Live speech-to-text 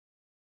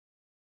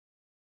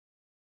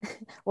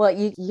Well,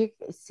 you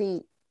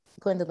see,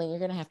 Gwendolyn, you're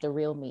gonna have to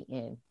reel me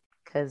in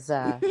because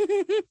I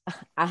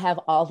have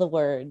all the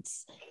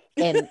words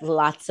and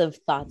lots of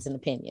thoughts and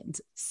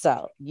opinions.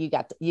 So you're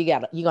gonna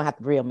have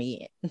to reel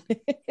me in.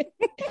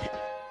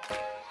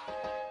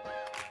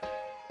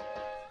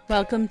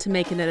 Welcome to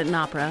Making It an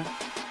Opera,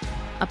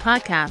 a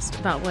podcast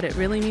about what it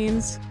really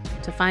means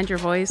to find your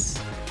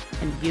voice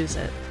and use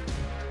it.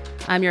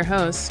 I'm your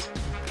host,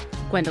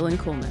 Gwendolyn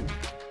Kuhlman.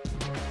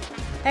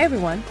 Hey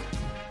everyone,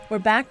 we're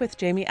back with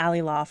Jamie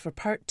Aliloff for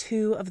part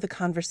 2 of the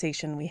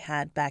conversation we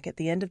had back at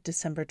the end of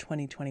December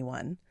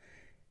 2021.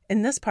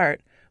 In this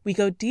part, we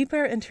go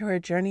deeper into her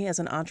journey as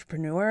an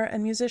entrepreneur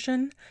and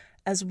musician,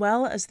 as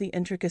well as the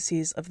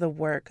intricacies of the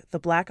work the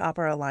Black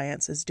Opera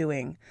Alliance is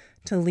doing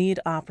to lead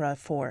opera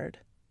forward.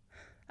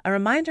 A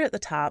reminder at the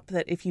top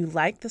that if you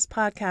like this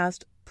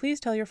podcast,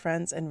 please tell your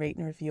friends and rate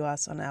and review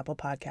us on Apple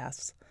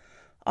Podcasts.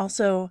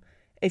 Also,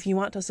 if you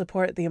want to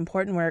support the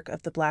important work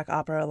of the Black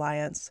Opera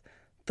Alliance,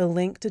 the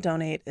link to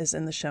donate is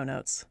in the show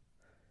notes.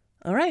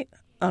 All right,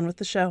 on with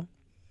the show.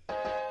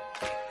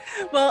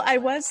 Well, I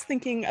was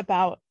thinking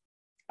about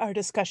our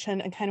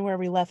discussion and kind of where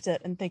we left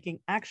it and thinking,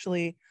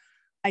 actually,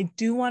 I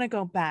do want to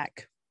go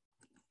back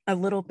a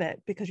little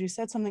bit because you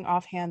said something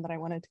offhand that I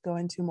wanted to go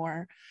into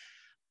more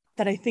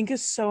that I think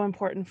is so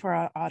important for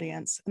our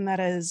audience. And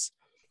that is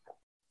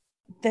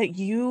that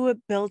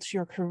you built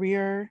your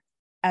career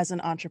as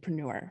an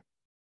entrepreneur,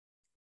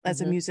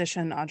 as a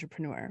musician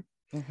entrepreneur.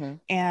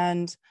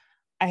 And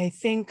I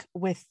think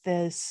with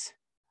this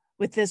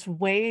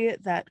way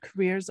that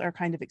careers are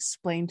kind of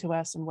explained to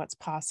us and what's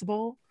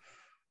possible,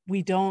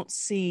 we don't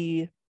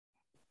see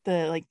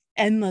the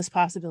endless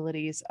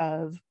possibilities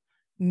of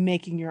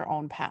making your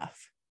own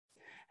path.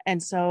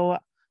 And so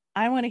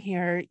I want to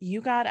hear,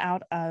 you got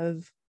out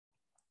of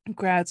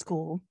grad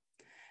school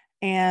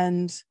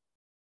and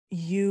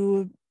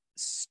you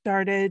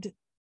started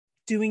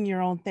doing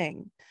your own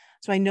thing.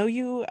 So I know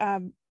you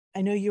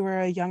were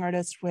a young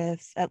artist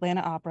with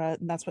Atlanta Opera,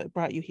 and that's what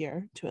brought you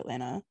here to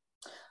Atlanta.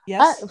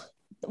 Yes.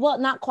 Well,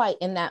 not quite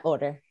in that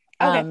order.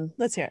 Okay,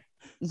 let's hear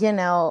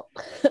it.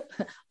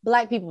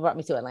 Black people brought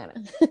me to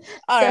Atlanta.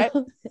 All right.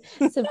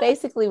 So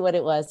basically what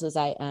it was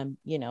I,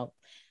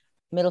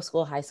 middle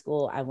school, high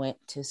school, I went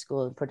to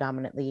school in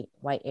predominantly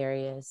white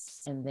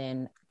areas. And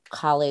then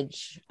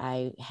college,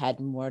 I had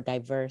more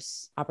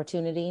diverse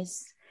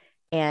opportunities.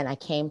 And I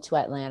came to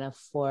Atlanta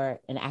for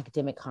an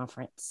academic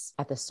conference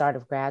at the start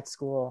of grad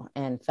school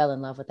and fell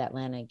in love with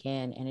Atlanta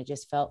again. And it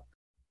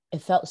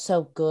felt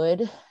so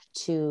good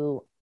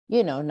to,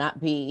 not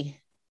be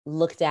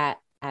looked at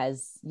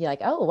as you're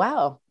like, oh,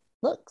 wow,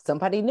 look,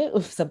 somebody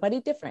new, somebody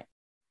different,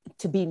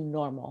 to be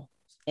normal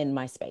in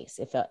my space.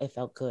 It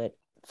felt good.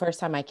 First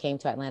time I came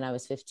to Atlanta, I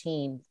was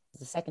 15.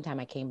 The second time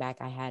I came back,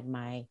 I had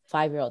my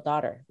 5-year-old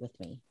daughter with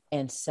me.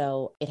 And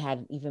so it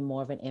had even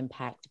more of an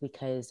impact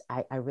because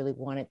I really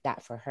wanted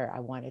that for her.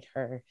 I wanted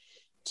her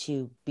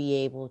to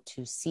be able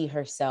to see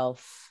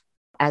herself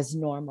as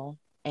normal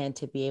and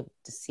to be able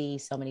to see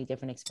so many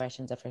different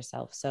expressions of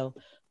herself. So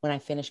when I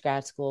finished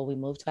grad school, we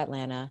moved to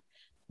Atlanta.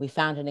 We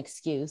found an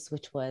excuse,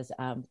 which was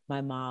my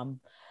mom.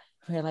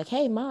 We were like,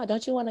 hey, Ma,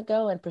 don't you want to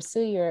go and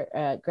pursue your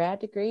grad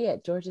degree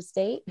at Georgia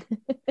State?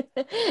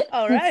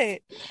 All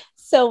right.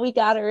 So we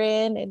got her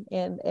in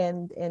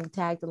and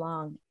tagged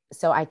along.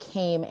 So I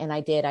came and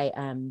I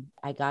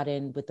got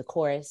in with the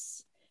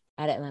chorus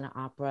at Atlanta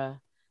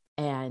Opera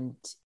and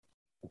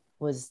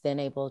was then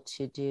able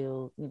to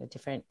do,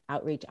 different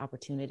outreach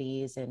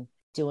opportunities and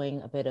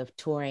doing a bit of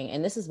touring.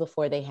 And this is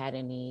before they had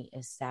any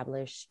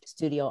established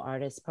studio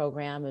artist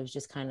program. It was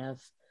just kind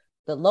of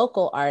the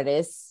local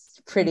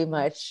artists pretty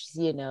much,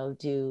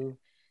 do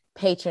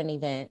patron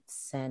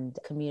events and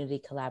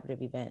community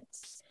collaborative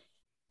events.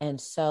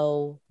 And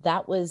so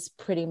that was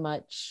pretty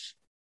much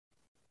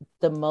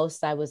the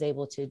most I was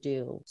able to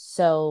do.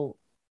 So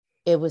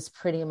it was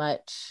pretty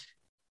much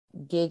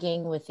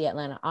gigging with the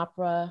Atlanta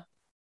Opera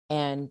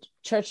and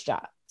church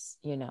jobs,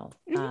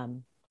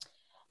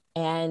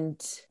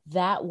 and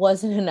that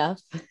wasn't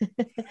enough.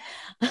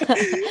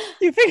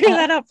 You figured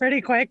that out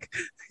pretty quick.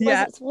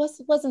 Yeah.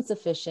 Wasn't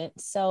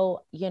sufficient.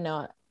 So,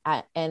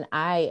 I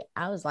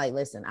was like,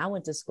 listen, I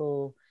went to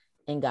school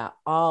and got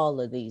all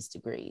of these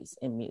degrees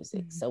in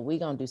music. So we're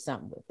going to do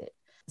something with it.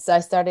 So I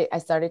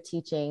started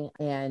teaching,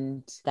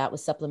 and that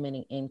was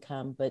supplementing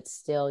income, but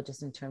still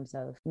just in terms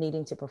of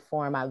needing to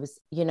perform,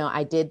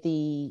 I did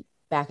the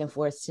back and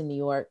forth to New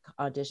York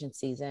audition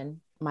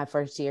season my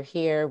first year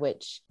here,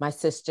 which my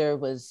sister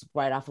was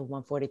right off of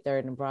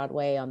 143rd and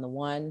Broadway on the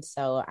one.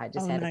 So I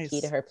just had a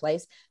key to her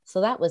place.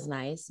 So that was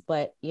nice.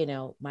 But,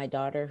 my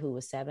daughter, who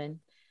was 7,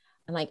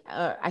 I'm like,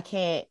 I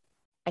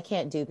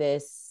can't do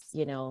this,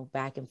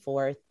 back and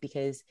forth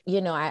because,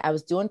 I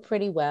was doing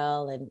pretty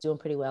well in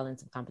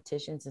some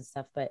competitions and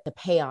stuff, but the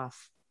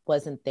payoff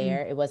wasn't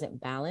there. It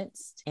wasn't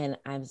balanced. And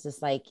I was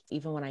just like,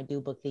 even when I do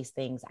book these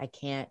things, I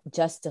can't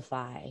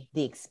justify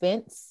the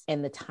expense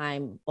and the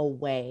time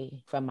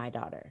away from my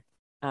daughter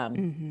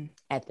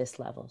at this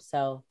level.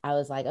 So I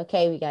was like,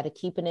 okay, we got to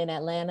keep it in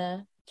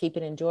Atlanta. keep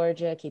it in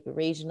Georgia, keep it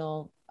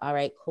regional. All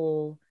right,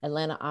 cool.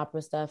 Atlanta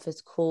opera stuff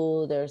is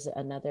cool. There's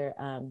another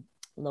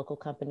local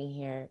company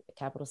here,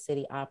 Capital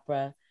City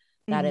Opera.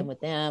 Got in with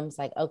them. It's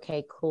like,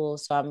 okay, cool.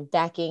 So I'm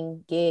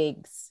stacking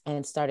gigs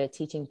and started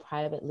teaching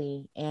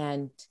privately.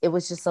 And it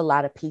was just a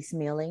lot of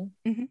piecemealing.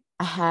 Mm-hmm.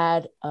 I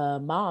had a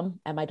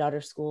mom at my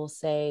daughter's school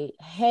say,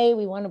 hey,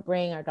 we want to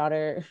bring our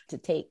daughter to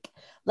take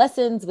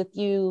lessons with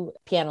you,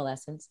 piano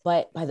lessons.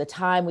 But by the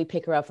time we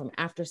pick her up from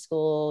after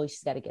school,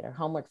 she's got to get her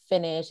homework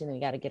finished, and then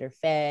we got to get her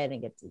fed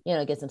and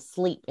get some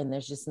sleep. And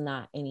there's just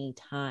not any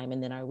time.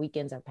 And then our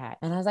weekends are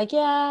packed. And I was like,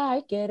 yeah,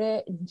 I get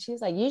it. And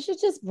she's like, you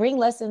should just bring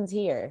lessons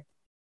here.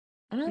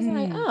 And I was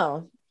like,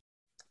 oh,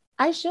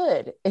 I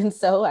should. And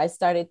so I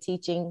started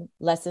teaching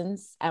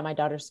lessons at my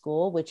daughter's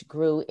school, which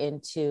grew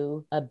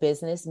into a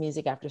business,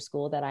 music after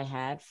school, that I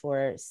had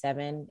for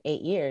 7-8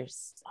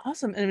 years.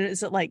 Awesome. And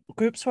is it like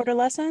group sort of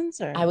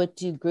lessons, or? I would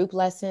do group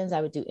lessons.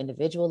 I would do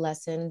individual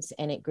lessons.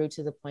 And it grew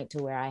to the point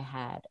to where I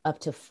had up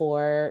to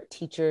 4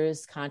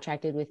 teachers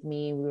contracted with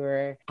me. We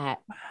were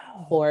at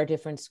 4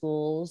 different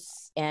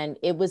schools, and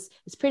it's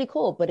pretty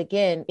cool. But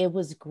again, it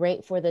was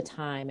great for the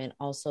time. And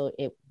also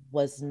it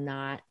was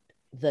not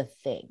the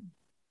thing.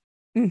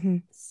 Mm-hmm.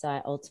 So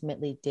I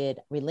ultimately did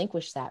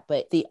relinquish that.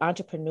 But the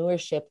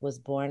entrepreneurship was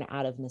born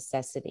out of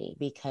necessity,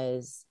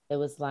 because it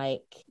was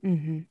like,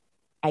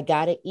 I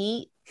got to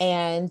eat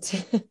and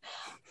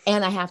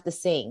and I have to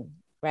sing,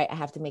 right? I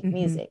have to make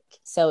music.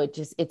 So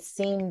it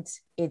seemed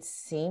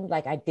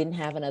like I didn't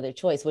have another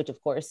choice, which of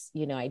course,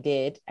 I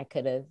did. I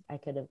could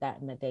have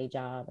gotten a day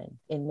job, and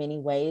in many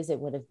ways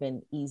it would have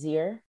been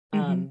easier.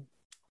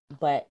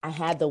 But I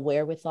had the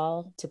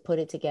wherewithal to put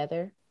it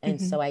together.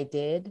 And so I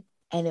did.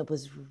 And it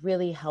was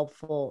really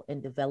helpful in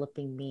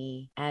developing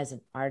me as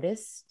an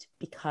artist,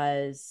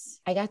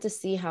 because I got to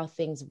see how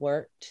things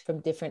worked from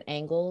different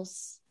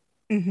angles.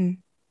 And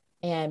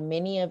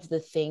many of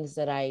the things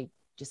that I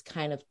just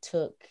kind of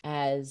took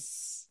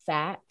as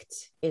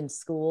fact in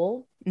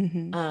school,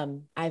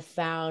 I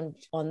found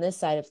on this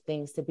side of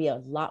things to be a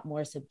lot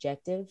more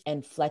subjective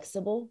and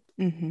flexible,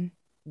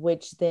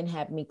 which then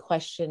had me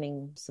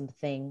questioning some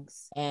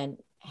things and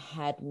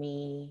had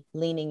me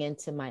leaning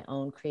into my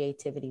own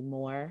creativity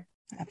more.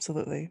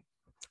 Absolutely.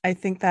 I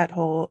think that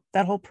whole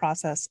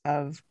process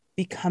of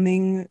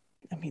becoming,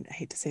 I mean, I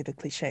hate to say the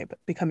cliche, but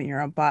becoming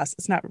your own boss.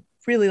 It's not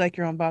really like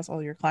your own boss.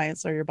 All your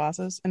clients are your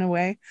bosses in a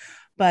way,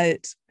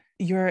 but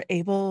you're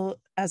able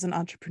as an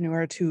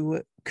entrepreneur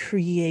to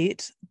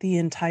create the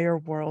entire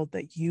world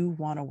that you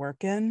want to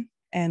work in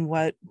and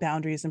what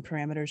boundaries and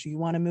parameters you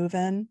want to move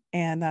in.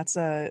 And that's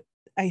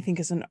I think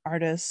as an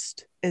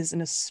artist,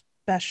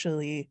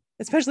 especially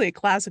a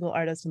classical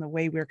artist, in the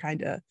way we're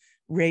kind of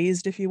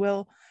raised, if you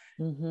will,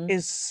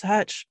 is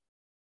such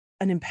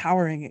an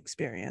empowering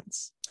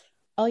experience.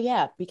 Oh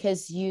yeah,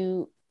 because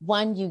you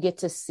get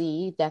to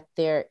see that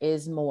there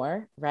is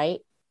more,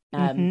 right?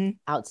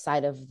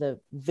 Outside of the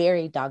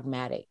very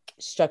dogmatic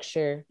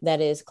structure that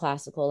is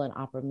classical and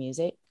opera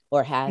music,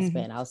 or has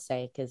been, I'll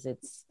say, because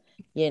it's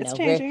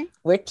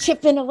we're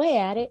chipping away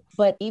at it.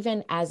 But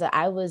even as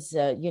I was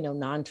a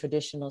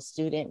non-traditional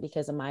student,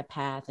 because of my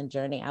path and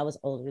journey, I was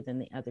older than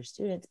the other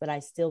students, but I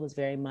still was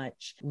very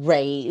much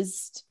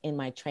raised in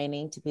my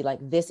training to be like,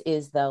 this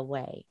is the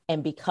way.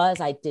 And because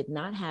I did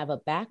not have a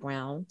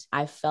background,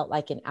 I felt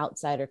like an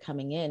outsider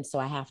coming in, so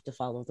I have to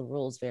follow the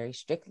rules very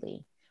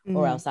strictly,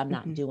 or else I'm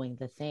not doing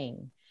the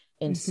thing.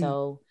 And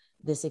so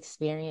this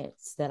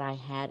experience that I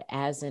had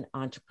as an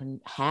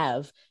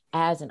entrepreneur,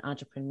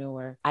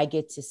 I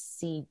get to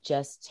see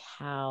just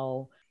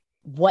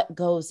what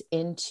goes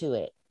into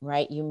it,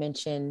 right? You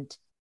mentioned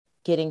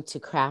getting to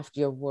craft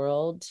your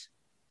world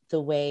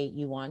the way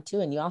you want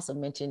to. And you also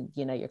mentioned,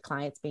 your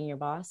clients being your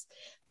boss.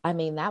 I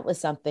mean, that was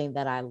something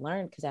that I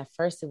learned, because at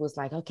first it was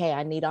like, okay,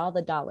 I need all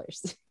the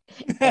dollars.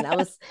 and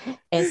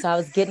so I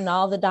was getting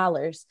all the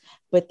dollars,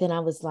 but then I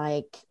was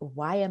like,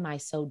 why am I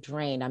so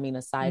drained? I mean,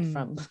 aside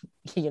from,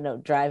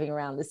 driving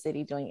around the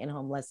city doing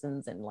in-home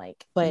lessons and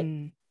like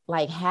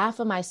half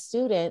of my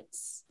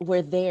students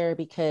were there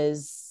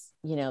because,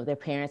 their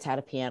parents had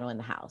a piano in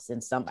the house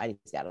and somebody's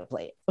got to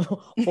play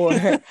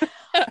it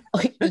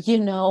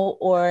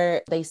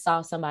or they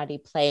saw somebody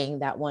playing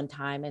that one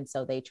time. And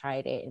so they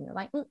tried it and they're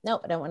like, no,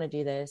 I don't want to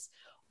do this.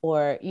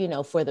 Or,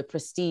 for the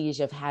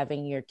prestige of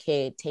having your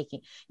kid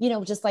taking,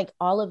 just like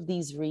all of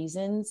these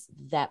reasons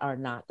that are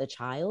not the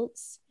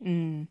child's.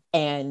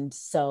 And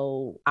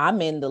so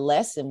I'm in the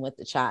lesson with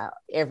the child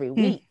every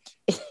week.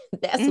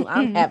 That's what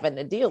I'm having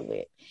to deal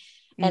with.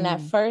 And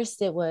at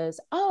first it was,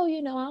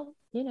 if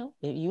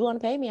you want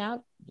to pay me,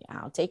 I'll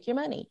take your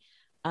money.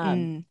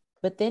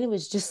 But then it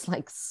was just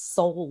like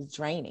soul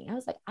draining. I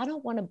was like, I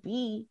don't want to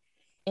be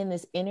in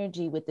this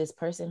energy with this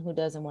person who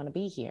doesn't want to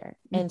be here.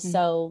 And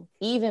so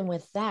even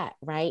with that,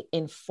 right,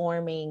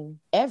 informing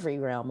every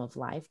realm of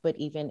life, but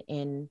even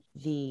in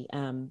the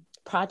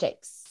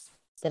projects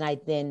that I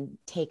then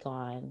take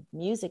on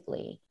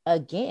musically,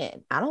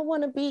 again, I don't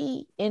want to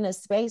be in a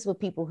space with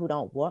people who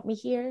don't want me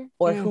here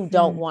or who Mm-hmm.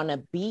 don't want to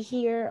be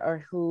here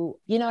or who,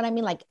 you know what I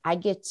mean? Like I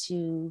get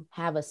to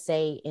have a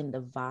say in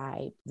the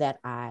vibe that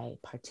I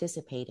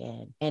participate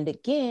in. And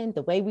again,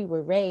 the way we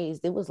were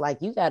raised, it was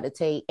like, you got to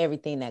take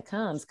everything that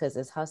comes because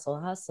it's hustle,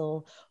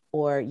 hustle,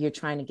 or you're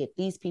trying to get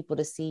these people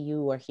to see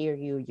you or hear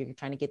you. You're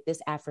trying to get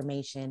this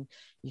affirmation.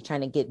 You're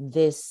trying to get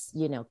this,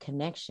 you know,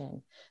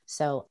 connection.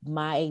 So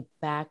my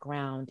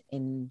background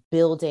in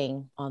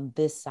building on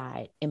this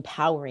side,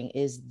 empowering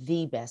is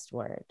the best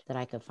word that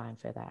I could find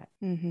for that.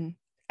 Mm-hmm.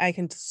 I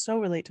can so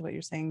relate to what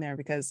you're saying there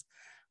because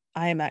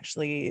I am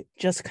actually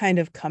just kind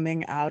of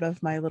coming out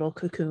of my little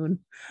cocoon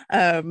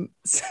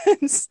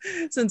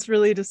since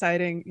really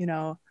deciding, you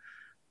know,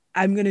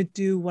 I'm going to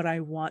do what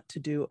I want to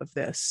do of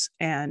this.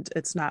 And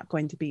it's not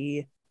going to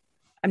be,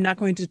 I'm not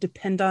going to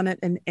depend on it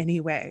in any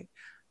way.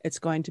 It's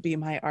going to be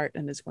my art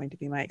and it's going to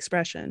be my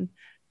expression.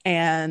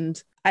 And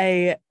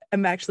I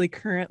am actually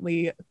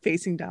currently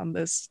facing down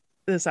this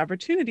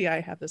opportunity.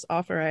 I have this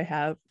offer I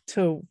have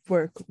to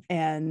work.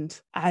 And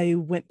I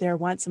went there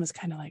once and was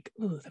kind of like,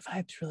 ooh, the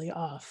vibe's really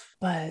off.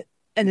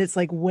 And it's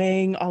like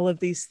weighing all of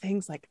these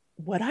things like,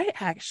 would I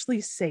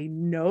actually say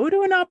no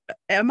to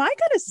am I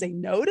going to say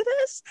no to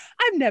this?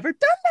 I've never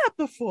done that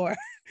before.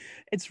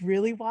 It's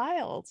really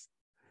wild.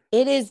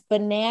 It is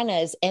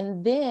bananas.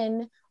 And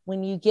then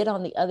when you get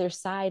on the other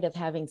side of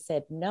having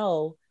said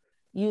no,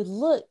 you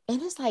look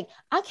and it's like,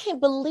 I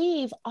can't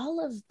believe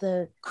all of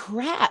the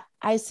crap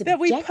I That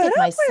we put subjected up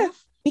myself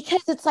with.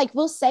 because it's like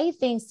we'll say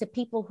things to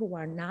people who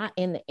are not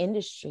in the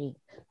industry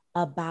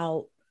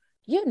about,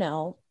 you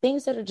know,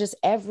 things that are just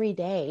every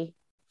day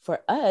for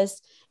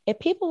us. And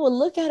people will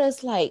look at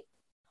us like,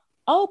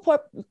 oh,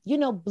 poor, you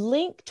know,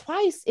 blink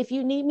twice if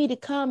you need me to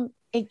come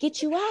and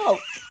get you out.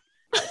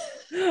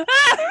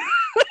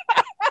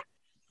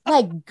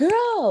 Like,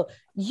 girl,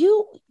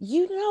 you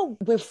know,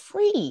 we're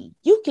free.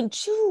 You can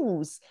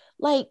choose.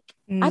 Like,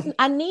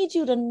 I need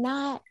you to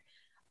not.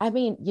 I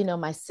mean, you know,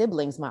 my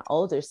siblings, my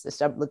older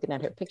sister, I'm looking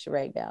at her picture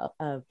right now.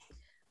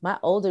 My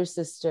older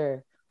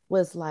sister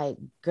was like,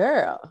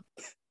 girl,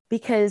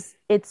 because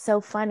it's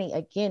so funny.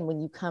 Again, when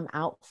you come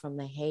out from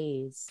the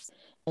haze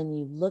and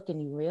you look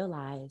and you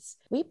realize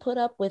we put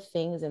up with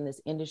things in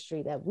this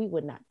industry that we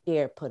would not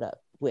dare put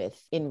up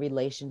with in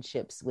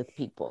relationships with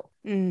people,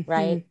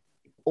 right?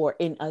 Or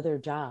in other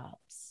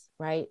jobs,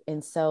 right?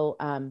 And so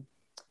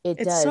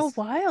It's so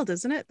wild,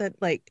 isn't it? That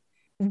like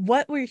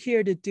what we're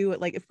here to do,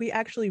 like if we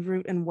actually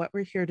root in what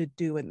we're here to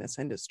do in this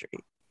industry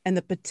and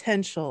the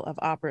potential of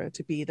opera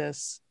to be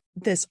this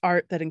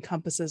art that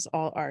encompasses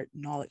all art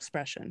and all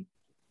expression.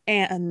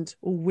 And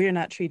we're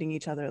not treating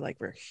each other like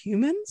we're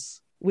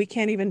humans. We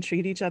can't even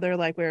treat each other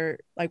like we're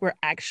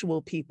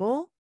actual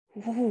people.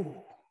 Ooh,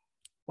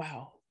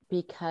 wow.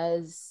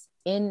 Because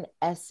in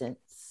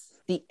essence,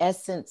 the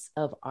essence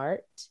of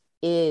art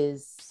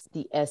is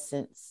the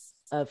essence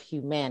of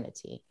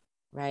humanity,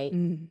 right?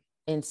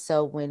 And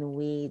so when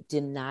we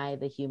deny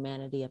the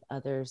humanity of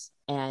others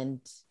and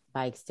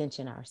by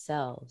extension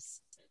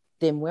ourselves,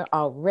 then we're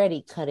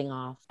already cutting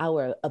off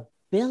our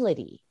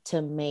ability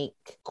to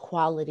make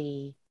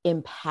quality,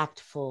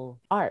 impactful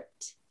art.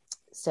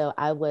 So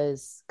I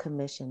was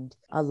commissioned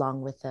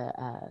along with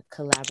a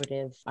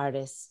collaborative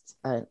artist,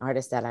 an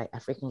artist that I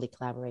frequently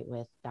collaborate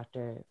with,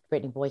 Dr.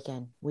 Brittany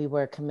Boykin. We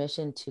were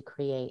commissioned to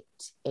create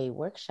a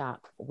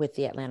workshop with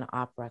the Atlanta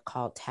Opera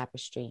called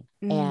Tapestry.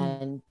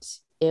 And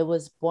it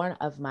was born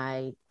of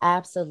my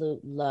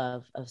absolute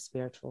love of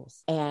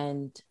spirituals.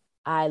 And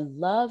I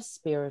love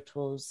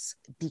spirituals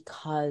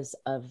because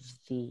of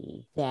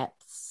the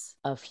depths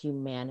of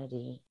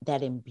humanity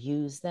that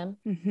imbues them,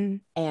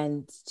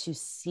 and to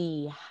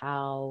see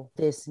how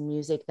this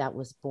music that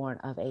was born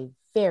of a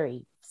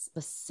very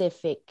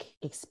specific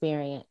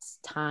experience,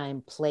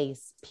 time,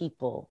 place,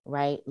 people,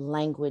 right,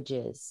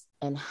 languages,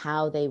 and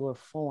how they were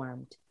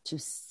formed, to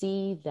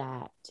see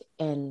that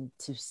and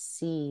to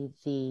see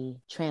the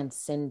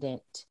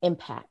transcendent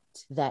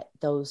impact that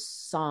those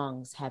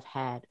songs have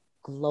had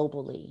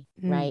globally,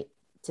 right?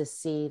 To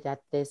see that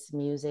this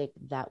music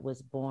that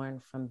was born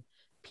from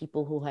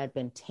people who had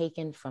been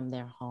taken from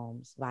their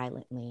homes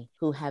violently,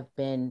 who have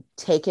been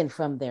taken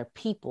from their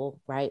people,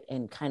 right?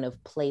 And kind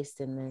of placed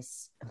in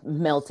this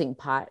melting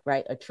pot,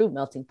 right? A true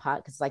melting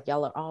pot, because like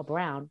y'all are all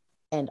brown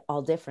and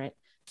all different.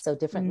 So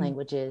different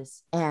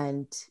languages,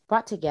 and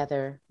brought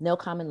together, no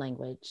common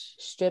language,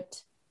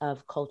 stripped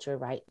of culture,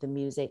 right? The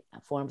music,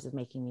 forms of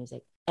making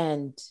music,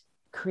 and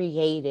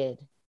created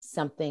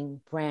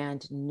something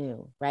brand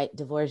new, right?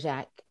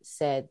 Dvorak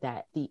said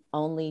that the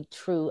only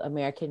true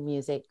American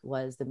music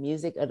was the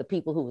music of the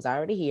people who was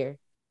already here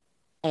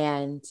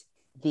and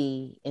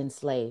the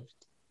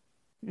enslaved,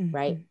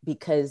 right?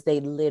 Because they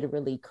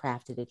literally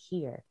crafted it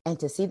here. And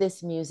to see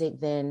this music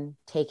then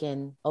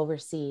taken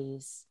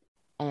overseas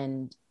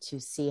and to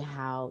see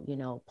how, you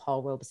know,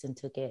 Paul Robeson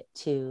took it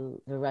to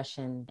the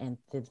Russian and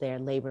to their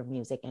labor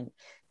music, and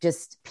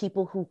just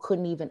people who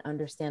couldn't even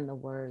understand the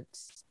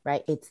words,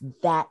 right? It's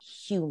that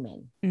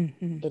human.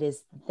 Mm-hmm. It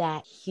is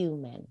that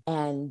human.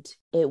 And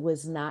it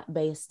was not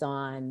based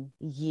on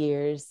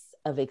years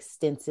of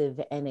extensive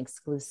and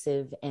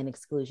exclusive and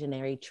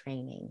exclusionary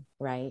training,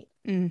 right?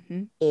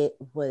 Mm-hmm. It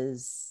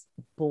was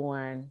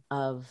born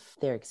of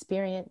their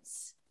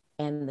experience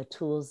and the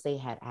tools they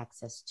had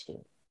access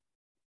to.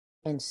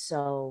 And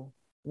so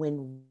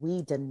when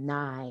we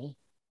deny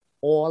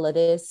all of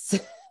this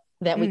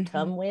that we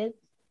come with,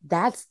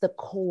 that's the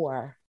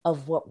core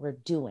of what we're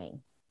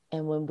doing.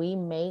 And when we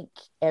make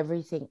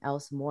everything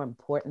else more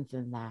important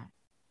than that,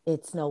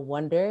 it's no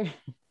wonder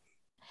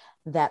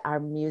that our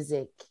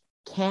music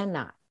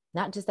cannot,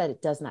 not just that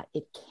it does not,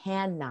 it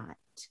cannot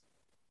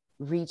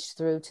reach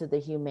through to the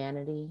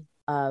humanity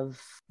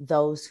of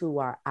those who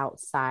are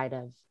outside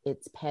of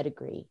its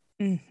pedigree,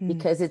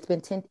 because it's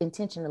been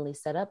intentionally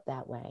set up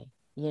that way,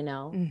 you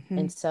know?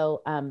 And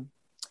so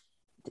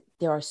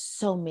there are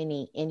so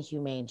many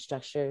inhumane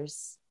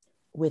structures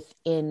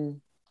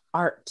within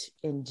art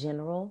in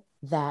general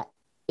that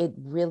it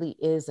really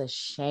is a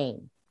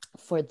shame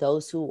for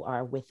those who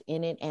are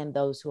within it and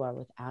those who are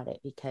without it,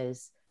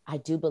 because I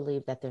do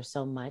believe that there's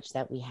so much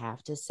that we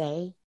have to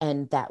say,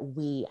 and that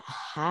we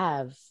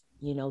have,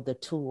 you know, the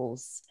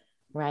tools,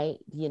 right?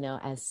 You know,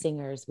 as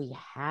singers, we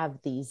have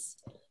these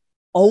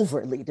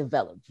overly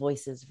developed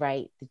voices,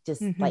 right?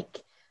 Just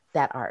like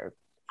that are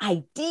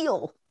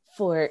ideal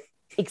for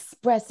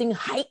expressing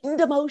heightened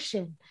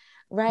emotion,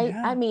 right?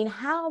 Yeah. I mean,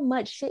 how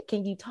much shit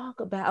can you talk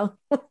about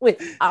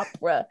with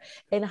opera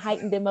and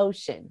heightened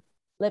emotion?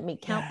 Let me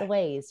count the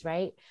ways,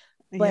 right?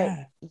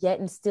 But yet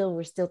and still,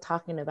 we're still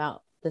talking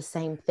about the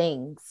same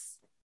things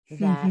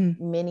that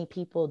many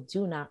people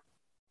do not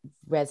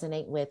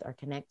resonate with or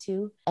connect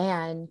to.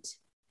 And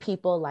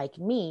people like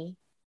me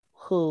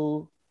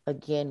who,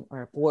 again,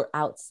 were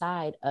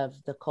outside of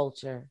the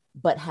culture,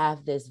 but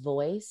have this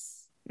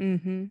voice,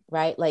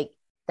 right? Like,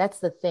 that's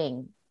the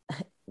thing.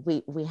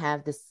 We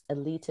have this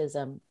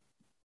elitism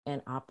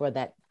in opera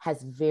that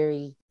has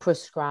very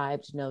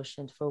prescribed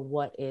notions for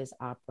what is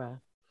opera,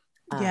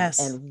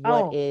 and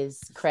what is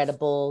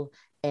credible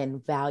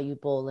and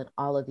valuable and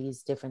all of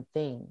these different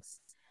things.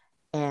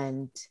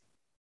 And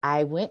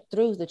I went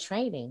through the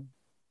training,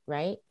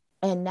 right?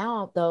 And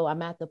now, though,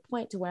 I'm at the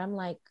point to where I'm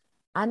like,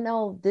 I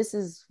know this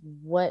is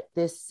what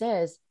this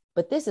says,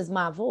 but this is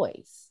my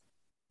voice.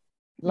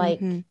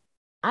 Like,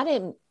 I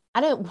didn't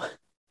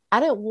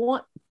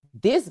want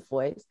this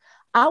voice.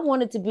 I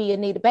wanted to be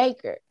Anita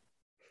Baker.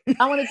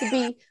 I wanted to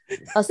be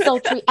a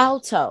sultry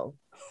alto.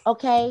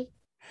 Okay.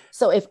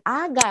 So if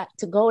I got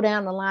to go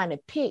down the line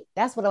and pick,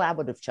 that's what I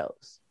would have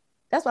chose.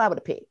 That's what I would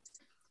have picked.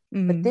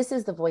 But this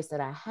is the voice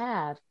that I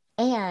have.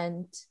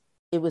 And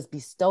it was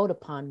bestowed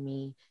upon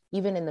me,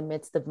 even in the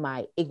midst of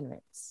my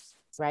ignorance,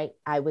 right?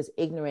 I was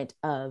ignorant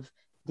of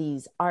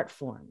these art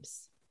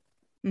forms,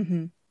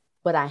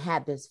 but I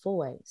had this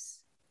voice,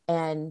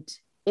 and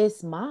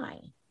it's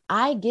mine.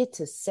 I get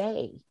to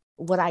say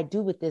what I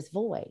do with this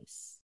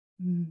voice.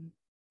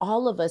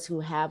 All of us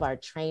who have our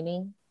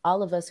training,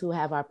 all of us who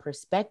have our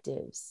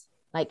perspectives,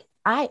 like,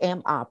 I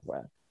am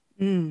opera,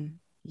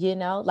 you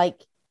know,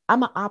 like,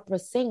 I'm an opera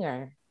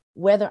singer,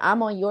 whether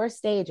I'm on your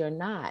stage or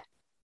not.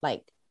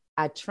 Like,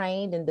 I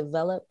trained and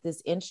developed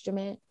this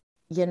instrument,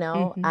 you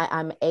know,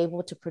 I'm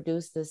able to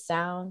produce the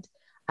sound.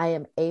 I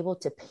am able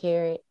to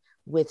pair it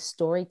with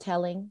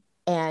storytelling,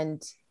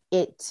 and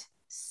it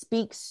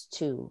speaks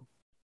to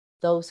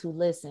those who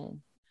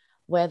listen,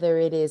 whether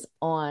it is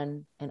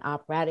on an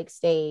operatic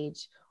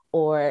stage,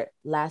 or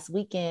last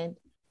weekend,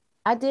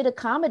 I did a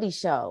comedy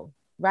show,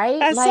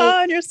 right? I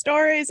saw on your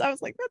stories. I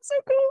was like, that's so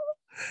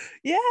cool.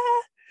 Yeah.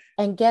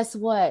 And guess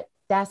what?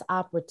 That's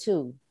opera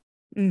too.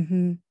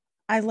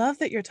 I love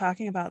that you're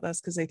talking about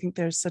this, because I think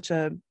there's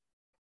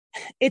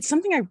it's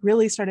something I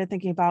really started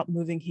thinking about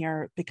moving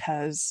here,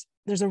 because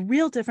there's a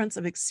real difference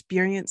of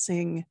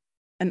experiencing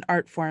an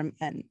art form,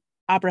 and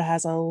opera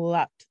has a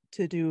lot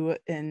to do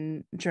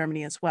in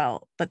Germany as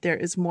well, but there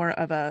is more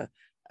of a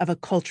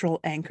cultural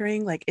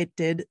anchoring. Like, it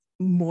did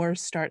more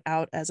start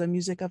out as a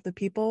music of the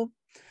people.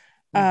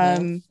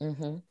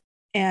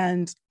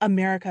 And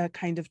America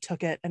kind of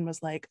took it and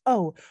was like,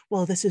 oh,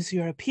 well, this is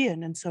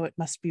European, and so it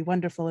must be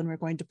wonderful, and we're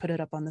going to put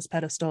it up on this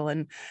pedestal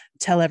and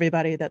tell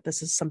everybody that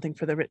this is something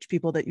for the rich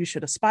people that you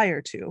should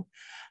aspire to.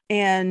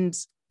 And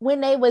when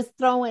they was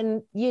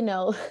throwing, you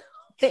know,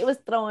 they was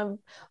throwing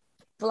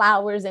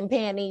flowers and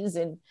panties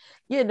and,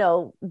 you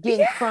know,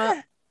 getting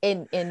crunk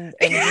and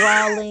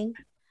brawling.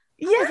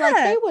 I was like,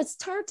 they was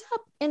turned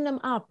up in them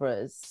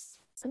operas,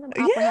 in them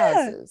opera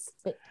houses.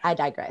 But I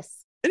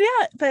digress.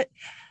 Yeah, but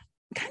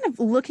kind of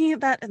looking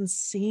at that and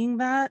seeing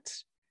that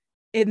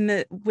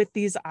with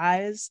these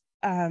eyes,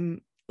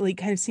 like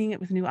kind of seeing it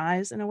with new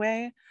eyes in a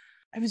way,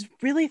 I was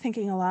really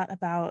thinking a lot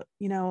about,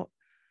 you know,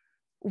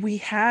 we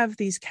have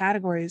these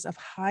categories of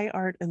high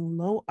art and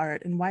low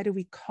art, and why do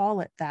we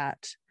call it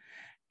that?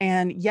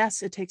 And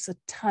yes, it takes a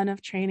ton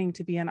of training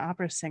to be an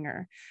opera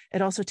singer.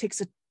 It also takes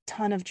a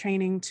ton of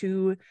training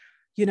to,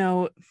 you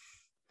know,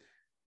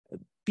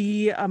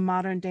 be a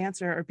modern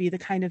dancer or be the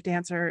kind of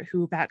dancer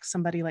who backs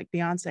somebody like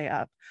Beyonce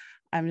up.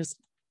 I'm just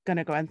going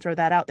to go ahead and throw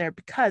that out there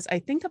because I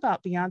think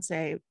about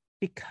Beyonce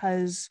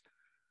because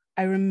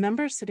I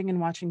remember sitting and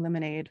watching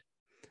Lemonade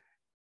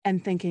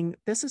and thinking,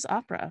 this is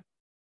opera.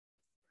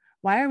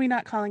 Why are we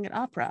not calling it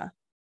opera?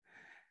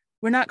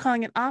 We're not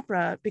calling it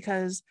opera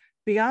because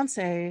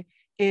Beyonce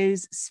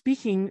is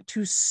speaking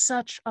to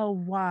such a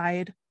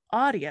wide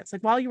audience.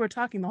 Like while you were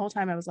talking the whole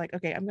time, I was like,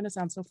 okay, I'm going to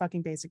sound so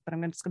fucking basic, but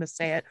I'm just going to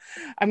say it.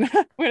 We're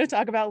going to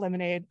talk about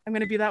Lemonade. I'm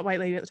going to be that white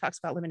lady that talks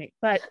about Lemonade.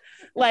 But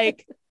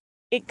like,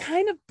 it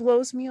kind of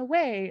blows me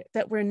away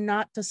that we're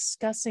not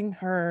discussing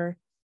her.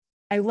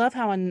 I love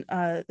how on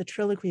the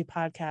Triloquy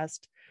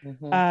podcast,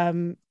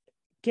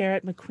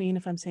 Garrett McQueen,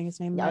 if I'm saying his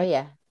name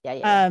right.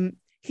 Yeah.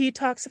 He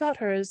talks about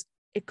her as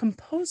a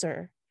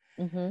composer.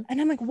 And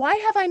I'm like, why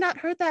have I not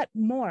heard that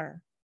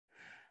more?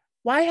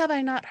 Why have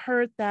I not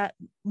heard that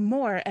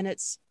more? And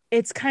it's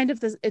kind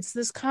of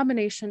this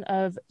combination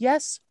of,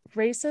 yes,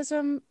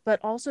 racism, but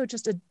also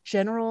just a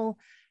general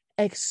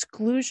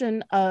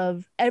exclusion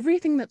of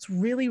everything that's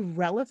really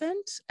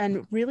relevant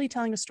and really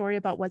telling a story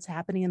about what's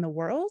happening in the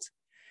world.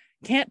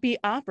 Can't be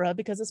opera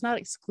because it's not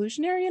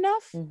exclusionary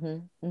enough.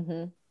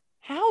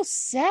 How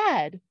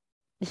sad.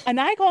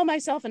 And I call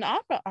myself an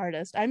opera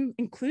artist. I'm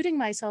including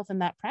myself in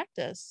that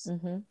practice.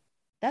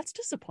 That's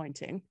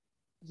disappointing.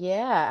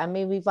 Yeah, I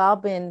mean, we've all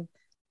been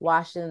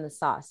washed in the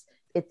sauce.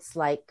 It's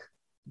like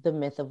the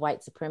myth of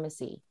white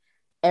supremacy.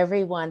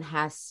 Everyone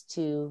has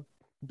to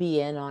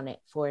be in on it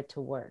for it to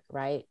work,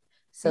 right?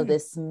 So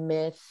this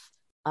myth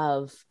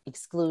of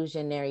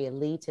exclusionary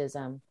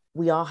elitism,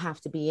 we all have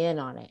to be in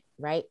on it,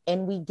 right?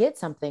 And we get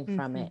something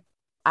from it.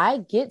 I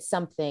get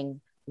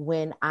something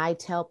when I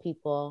tell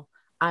people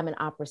I'm an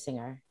opera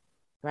singer,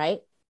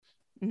 right?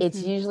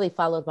 It's usually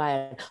followed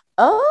by,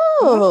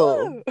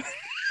 oh,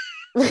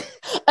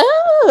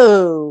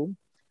 oh,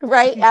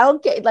 right. I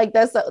don't care. Like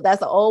that's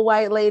an old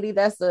white lady.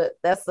 That's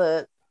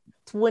a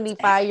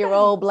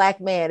 25-year-old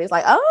Black man. It's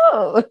like,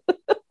 oh,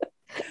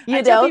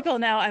 I tell people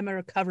now I'm a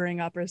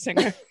recovering opera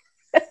singer.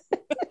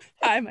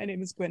 Hi, my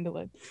name is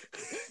Gwendolyn.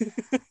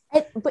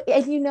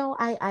 But you know,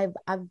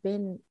 I've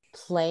been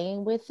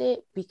playing with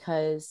it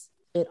because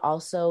it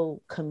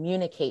also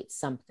communicates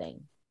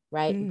something,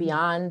 right?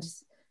 Beyond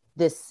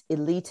this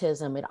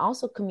elitism, it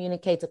also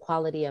communicates a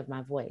quality of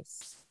my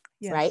voice,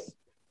 right?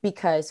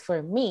 Because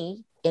for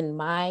me, in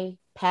my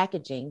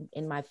packaging,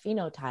 in my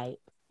phenotype,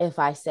 if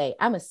I say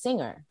I'm a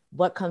singer,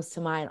 what comes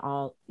to mind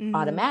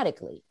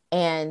automatically?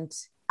 And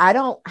I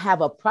don't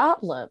have a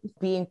problem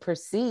being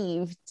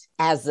perceived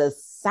as a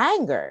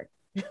singer,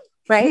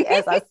 right?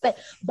 As I say,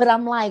 but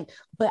I'm like,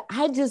 but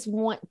I just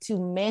want to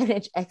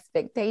manage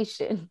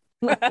expectation.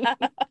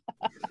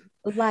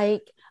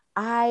 Like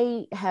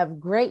I have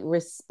great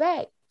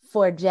respect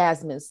for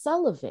Jasmine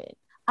Sullivan.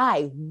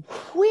 I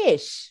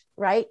wish,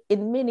 right,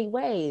 in many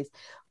ways.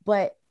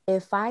 But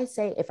when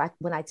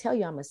I tell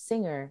you I'm a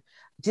singer,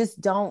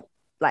 just don't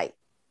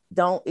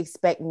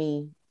expect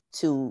me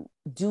to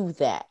do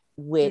that,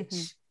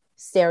 which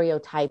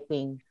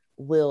stereotyping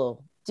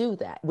will do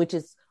that, which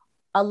is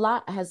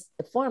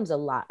forms a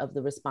lot of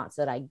the response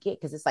that I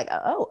get. Cause it's like,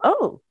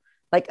 oh,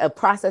 like a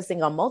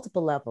processing on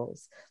multiple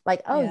levels.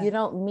 Like, you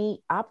don't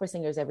meet opera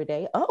singers every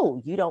day.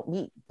 Oh, you don't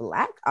meet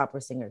Black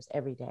opera singers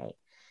every day.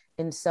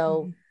 And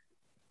so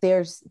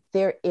there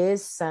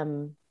is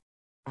some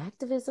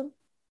activism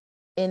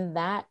in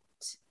that,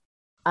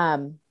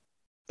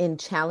 in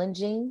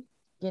challenging,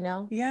 you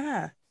know?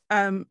 Yeah.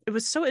 It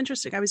was so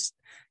interesting. I was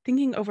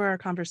thinking over our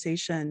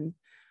conversation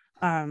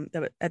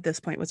that at this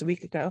point was a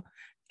week ago,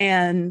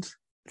 and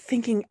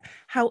thinking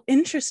how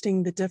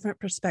interesting the different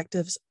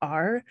perspectives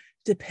are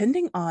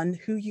depending on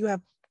who you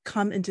have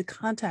come into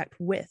contact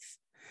with.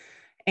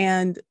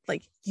 And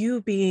like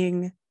you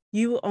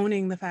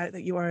owning the fact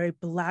that you are a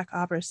Black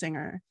opera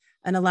singer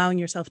and allowing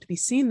yourself to be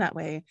seen that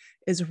way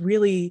is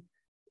really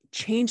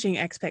changing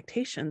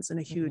expectations in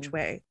a huge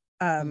way.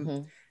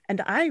 And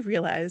I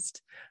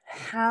realized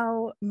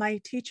how my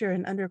teacher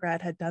in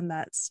undergrad had done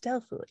that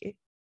stealthily.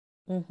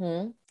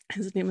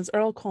 His name was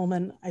Earl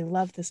Coleman. I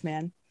love this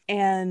man.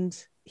 And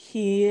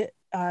he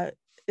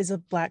is a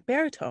Black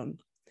baritone.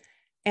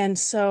 And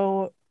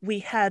so we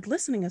had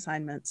listening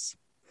assignments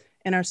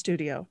in our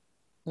studio.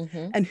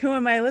 And who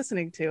am I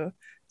listening to?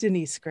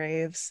 Denise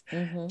Graves,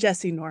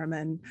 Jesse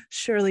Norman,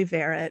 Shirley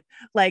Verrett,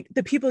 like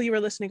the people you were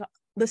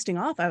listing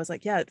off. I was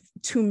like, yeah,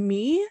 to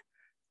me,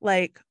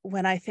 like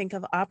when I think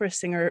of opera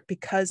singer,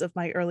 because of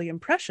my early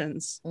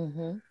impressions,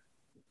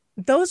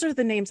 those are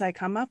the names I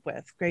come up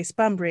with. Grace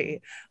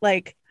Bumbry,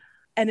 like,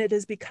 and it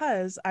is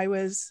because I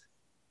was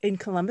in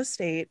Columbus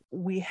State.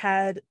 We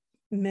had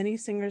many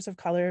singers of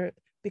color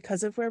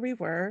because of where we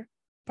were,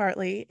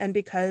 partly, and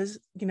because,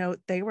 you know,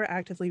 they were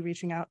actively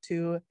reaching out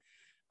to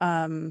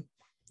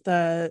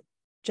the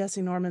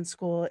Jesse Norman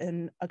School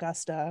in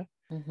Augusta.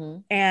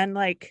 And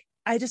like,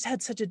 I just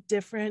had such a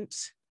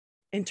different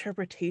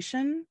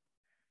interpretation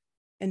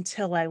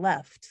until I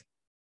left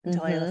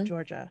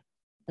Georgia.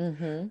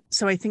 Mm-hmm.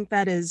 So I think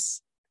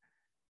that's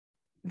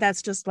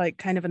just like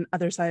kind of an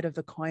other side of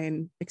the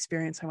coin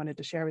experience I wanted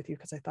to share with you,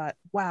 because I thought,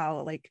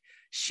 wow, like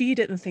she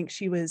didn't think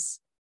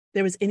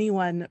there was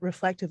anyone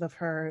reflective of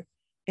her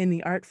in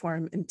the art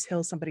form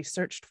until somebody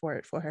searched for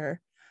it for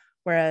her.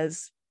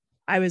 Whereas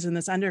I was in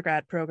this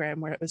undergrad program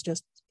where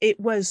it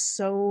was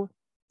so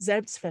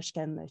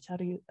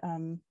selbstverständlich.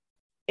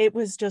 It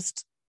was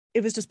just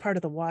part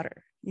of the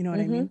water. You know what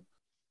I mean?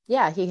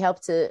 Yeah, he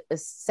helped to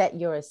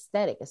establish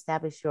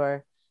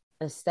your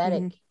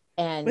aesthetic,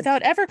 and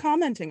without ever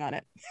commenting on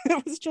it.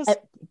 It was just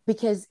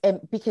because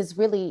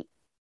really,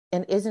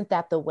 and isn't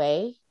that the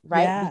way,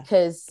 right? Yeah.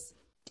 Because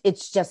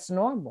it's just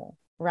normal,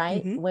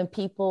 right? Mm-hmm.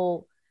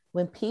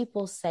 When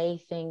people say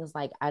things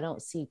like, I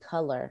don't see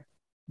color,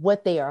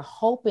 what they are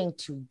hoping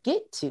to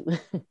get to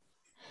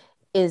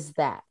is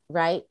that,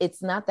 right?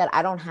 It's not that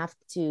I don't have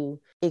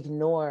to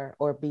ignore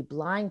or be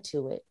blind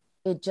to it.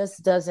 It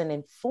just doesn't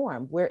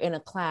inform. We're in a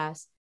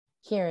class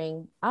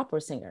hearing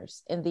opera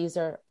singers, and these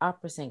are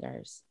opera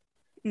singers.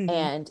 Mm-hmm.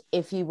 And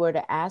if you were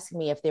to ask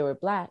me if they were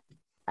Black,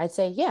 I'd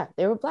say, yeah,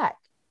 they were Black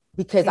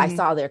because I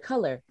saw their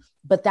color.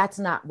 But that's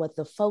not what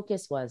the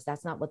focus was.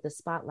 That's not what the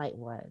spotlight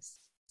was.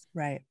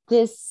 Right.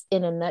 This,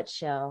 in a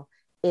nutshell,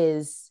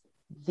 is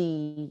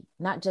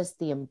not just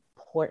the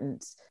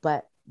importance,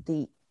 but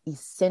the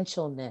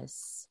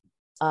essentialness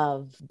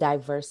of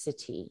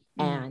diversity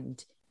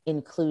and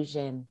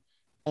inclusion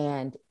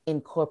and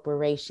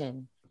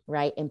incorporation,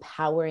 right?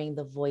 Empowering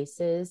the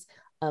voices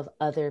of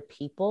other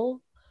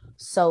people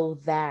so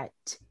that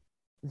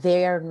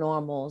their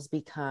normals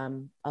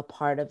become a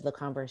part of the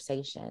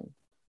conversation,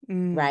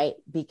 right?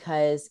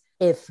 Because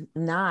if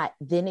not,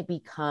 then it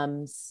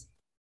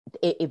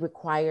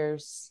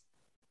requires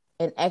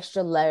an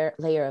extra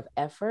layer of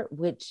effort,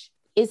 which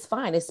is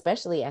fine,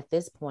 especially at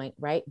this point,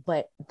 right?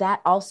 But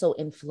that also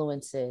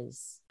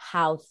influences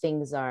how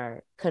things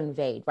are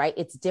conveyed, right?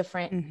 It's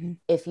different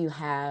if you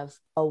have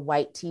a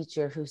white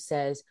teacher who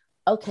says,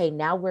 okay,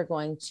 now we're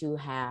going to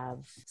have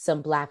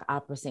some Black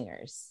opera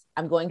singers.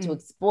 I'm going to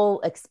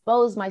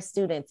expose my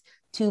students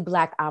to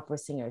Black opera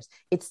singers.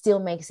 It still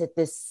makes it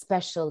this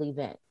special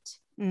event.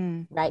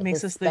 Right,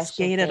 makes us this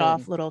gated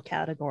off little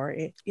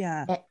category,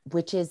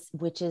 which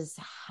is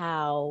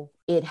how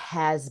it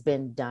has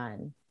been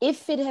done.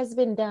 If it has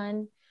been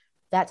done,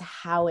 that's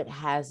how it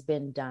has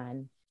been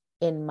done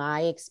in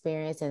my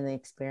experience and the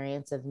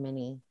experience of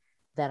many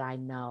that I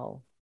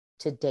know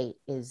to date,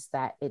 is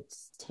that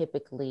it's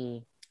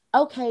typically,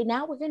 okay,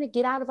 now we're going to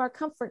get out of our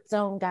comfort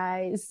zone,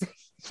 guys.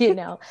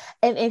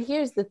 And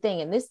here's the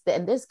thing, and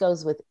this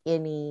goes with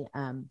any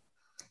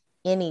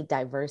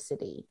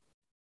diversity.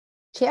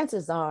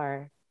 Chances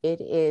are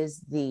it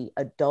is the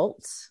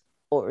adults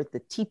or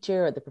the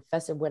teacher or the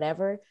professor,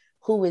 whatever,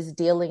 who is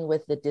dealing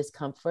with the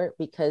discomfort,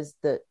 because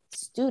the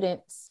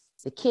students,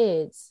 the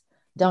kids,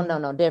 don't know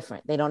no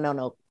different. They don't know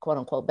no quote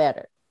unquote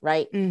better,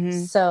 right?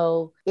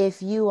 So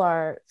if you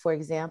are, for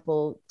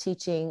example,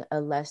 teaching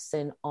a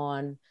lesson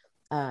on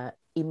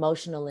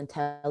emotional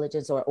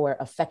intelligence or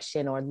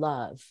affection or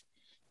love,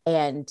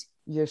 and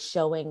you're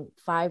showing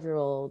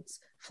 5-year-olds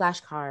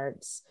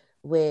flashcards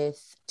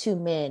with 2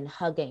 men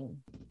hugging,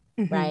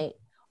 right?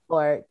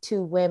 Or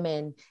 2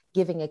 women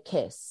giving a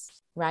kiss,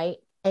 right?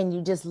 And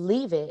you just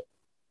leave it,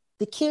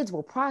 the kids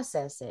will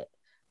process it.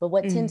 But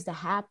what tends to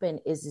happen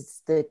is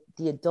it's the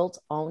adult's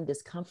own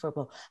discomfort.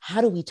 Well, how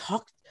do we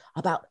talk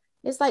about,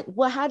 it's like,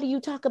 well, how do you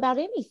talk about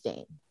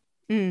anything?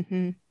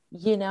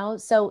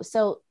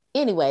 So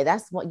anyway,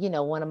 that's what,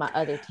 one of my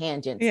other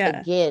tangents.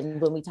 Again,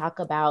 when we talk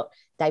about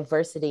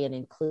diversity and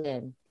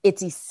inclusion,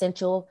 it's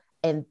essential.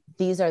 And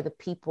these are the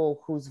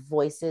people whose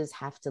voices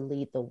have to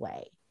lead the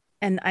way.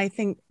 And I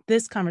think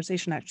this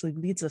conversation actually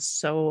leads us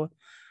so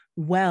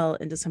well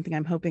into something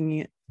I'm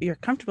hoping you're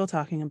comfortable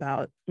talking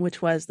about,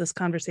 which was this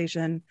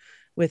conversation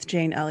with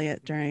Jane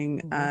Elliott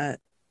during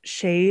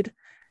Shade,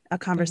 a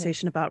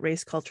conversation about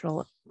race,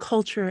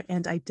 culture,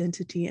 and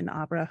identity in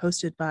opera,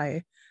 hosted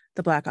by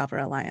the Black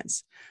Opera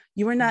Alliance.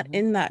 You were not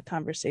in that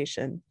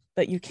conversation,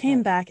 but you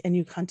came back and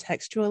you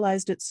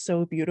contextualized it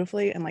so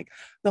beautifully. And like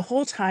the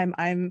whole time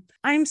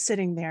I'm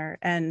sitting there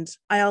and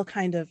I'll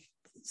kind of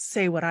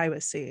say what I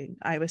was seeing.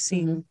 I was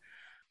seeing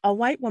a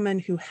white woman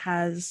who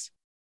has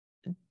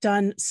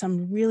done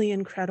some really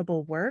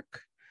incredible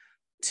work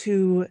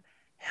to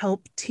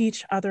help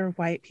teach other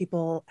white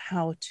people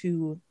how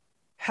to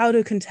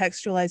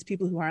contextualize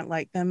people who aren't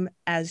like them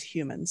as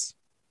humans,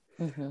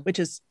 which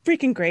is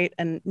freaking great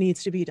and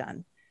needs to be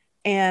done.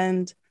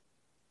 And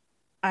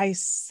I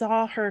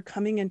saw her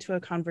coming into a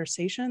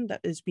conversation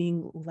that is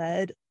being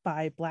led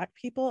by Black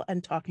people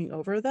and talking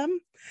over them,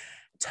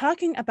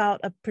 talking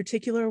about a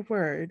particular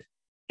word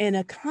in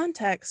a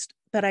context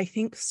that I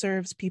think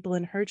serves people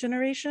in her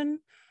generation,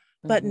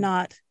 but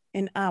not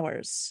in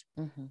ours.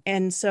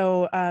 And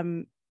so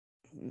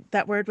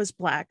that word was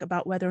Black,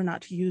 about whether or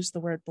not to use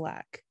the word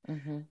Black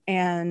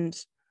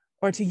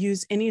or to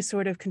use any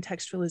sort of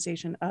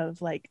contextualization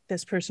of like,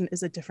 this person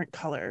is a different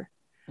color.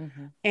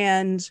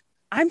 And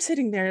I'm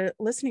sitting there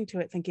listening to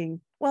it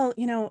thinking, well,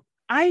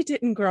 I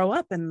didn't grow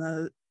up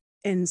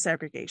in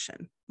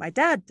segregation. My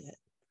dad did.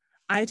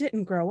 I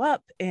didn't grow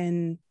up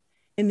in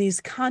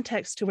these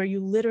contexts to where you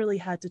literally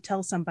had to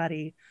tell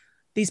somebody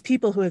these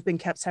people who have been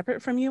kept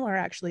separate from you are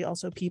actually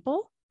also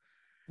people.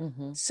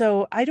 Mm-hmm.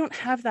 So I don't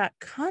have that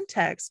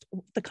context.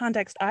 The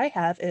context I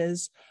have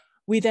is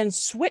we then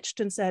switched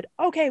and said,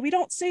 okay, we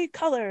don't see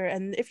color.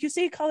 And if you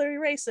see color,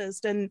 you're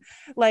racist. And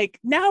like,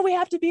 now we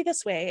have to be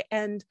this way.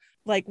 And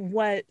like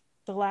what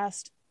the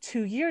last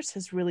 2 years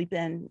has really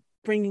been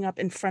bringing up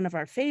in front of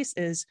our face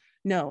is,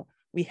 no,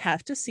 we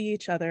have to see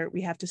each other.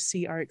 We have to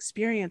see our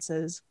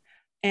experiences.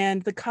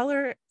 And the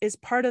color is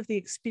part of the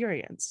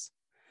experience.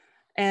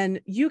 And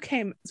you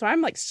came, so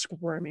I'm like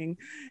squirming.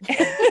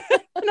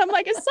 And I'm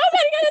like, is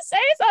somebody going to say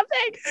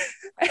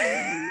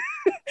something?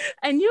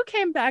 And you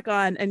came back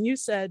on and you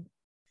said,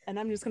 and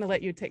I'm just going to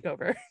let you take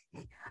over.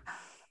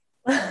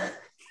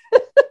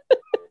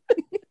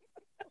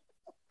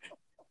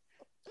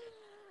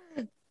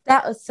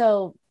 That was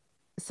so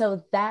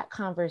that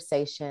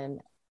conversation,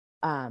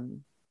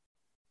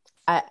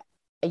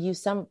 you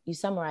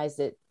summarized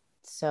it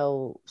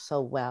so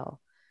well,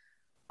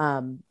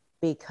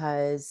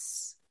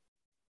 because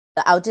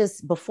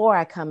before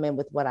I come in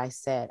with what I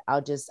said,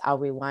 I'll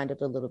rewind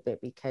it a little bit,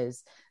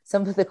 because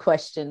some of the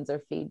questions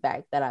or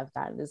feedback that I've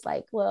gotten is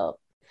like, well,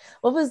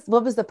 what was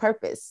the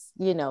purpose,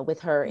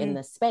 with her in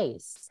the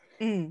space?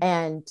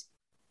 And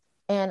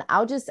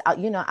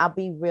I'll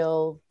be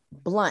real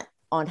blunt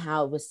on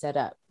how it was set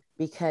up,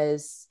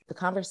 because the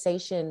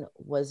conversation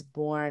was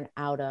born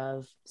out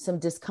of some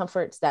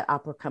discomforts that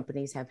opera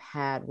companies have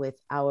had with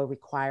our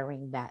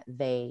requiring that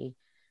they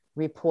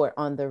report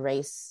on the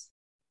race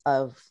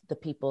of the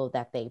people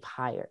that they've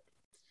hired.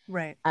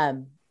 Right.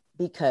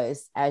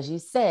 Because as you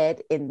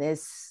said, in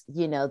this,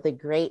 the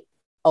great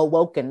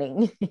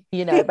awakening,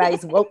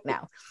 everybody's woke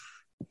now.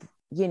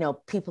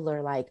 People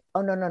are like,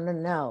 oh,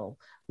 no.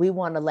 We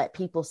want to let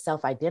people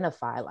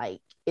self-identify.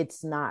 Like,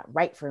 it's not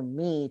right for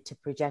me to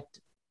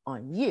project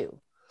on you.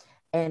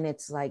 And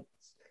it's like,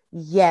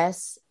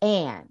 yes.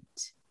 And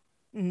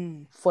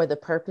for the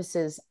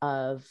purposes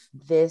of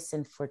this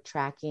and for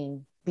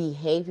tracking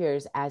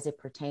behaviors as it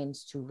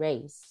pertains to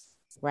race,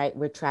 right?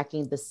 We're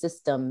tracking the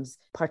system's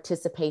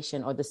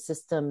participation or the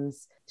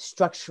system's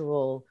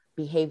structural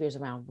behaviors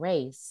around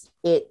race.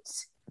 It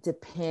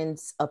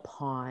depends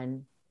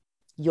upon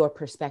your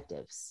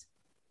perspectives.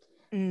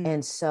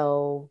 And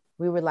so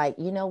we were like,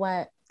 you know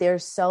what?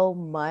 There's so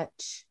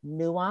much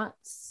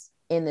nuance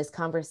in this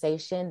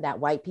conversation that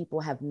white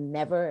people have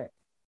never,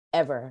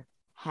 ever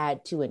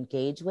had to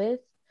engage with,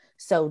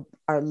 so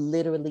are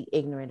literally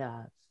ignorant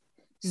of.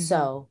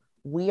 So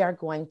we are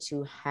going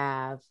to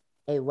have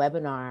a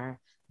webinar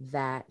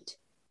that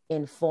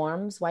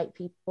informs white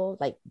people,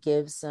 like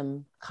gives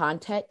some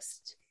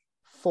context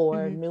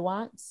for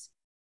nuance,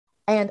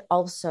 and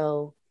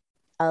also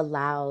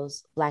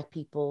allows Black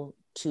people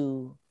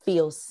to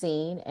feel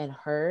seen and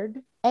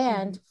heard,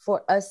 and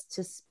for us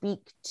to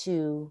speak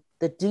to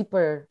the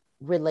deeper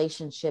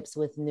relationships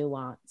with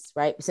nuance,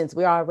 right? Since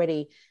we're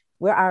already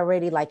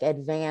like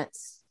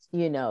advanced,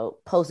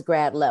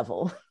 post-grad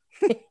level.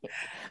 Right?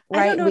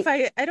 I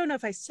don't know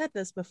if I said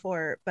this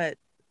before, but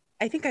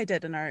I think I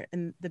did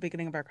in the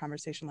beginning of our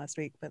conversation last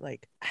week, but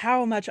like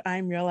how much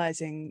I'm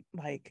realizing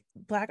like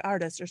Black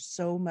artists are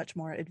so much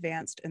more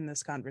advanced in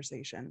this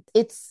conversation.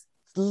 It's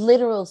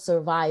literal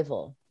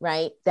survival,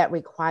 right? That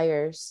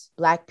requires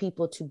Black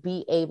people to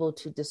be able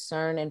to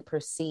discern and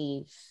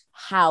perceive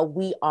how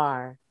we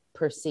are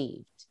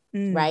perceived,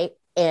 right?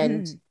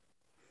 And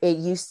it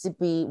used to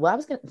be, well, I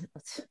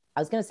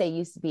was gonna say it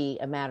used to be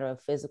a matter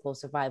of physical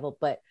survival,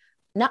 but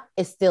not,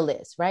 it still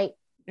is, right?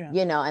 Yeah.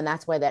 And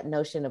that's where that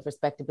notion of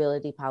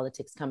respectability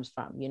politics comes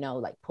from,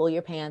 like pull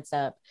your pants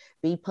up,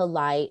 be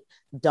polite,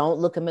 don't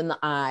look them in the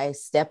eye,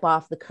 step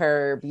off the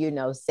curb,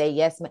 say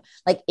yes,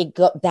 like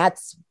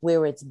that's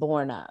where it's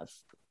born of.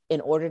 In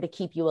order to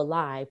keep you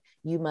alive,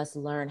 you must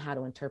learn how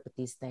to interpret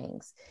these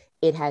things.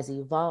 It has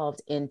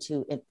evolved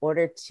into, in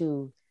order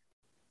to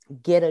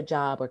get a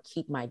job or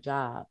keep my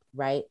job,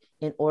 right?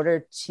 In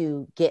order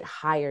to get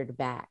hired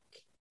back,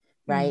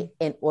 right?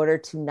 In order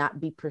to not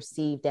be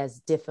perceived as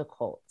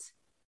difficult,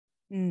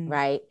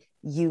 right?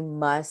 You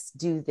must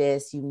do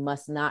this. You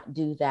must not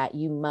do that.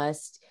 You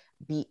must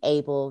be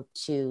able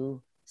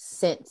to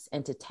sense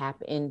and to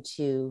tap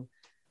into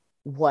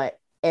what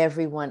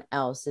everyone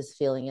else is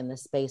feeling in the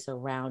space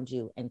around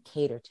you and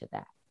cater to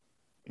that,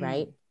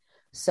 right?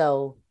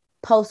 So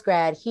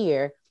post-grad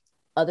here,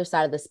 other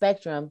side of the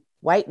spectrum,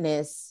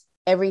 whiteness,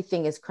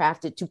 everything is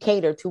crafted to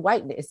cater to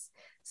whiteness.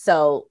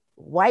 So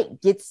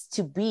white gets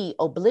to be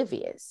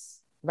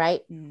oblivious,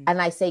 right?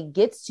 And I say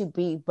gets to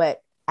be,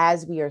 but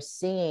as we are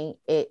seeing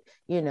it,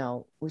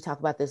 we talk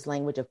about this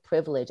language of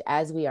privilege.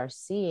 As we are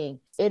seeing,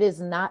 it is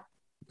not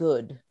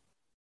good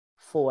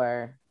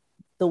for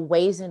the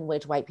ways in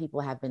which white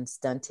people have been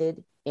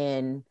stunted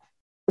in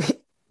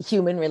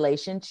human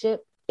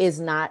relationship is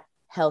not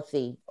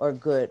healthy or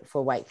good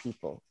for white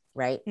people,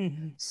 right?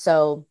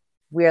 So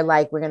we're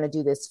like, we're going to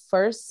do this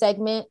first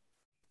segment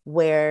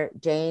where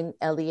Jane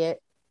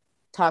Elliott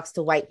talks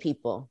to white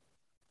people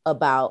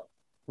about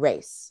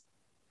race.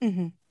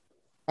 Mm-hmm.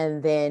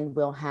 And then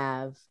we'll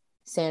have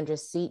Sandra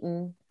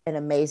Seaton, an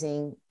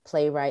amazing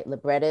playwright,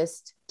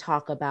 librettist,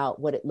 talk about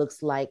what it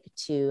looks like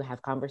to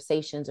have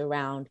conversations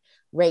around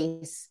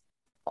race,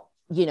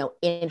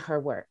 in her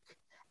work.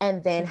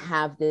 And then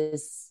have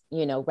this,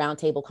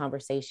 roundtable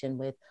conversation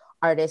with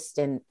artists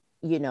and,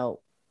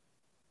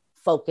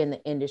 folk in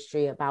the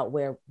industry about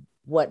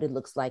what it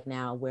looks like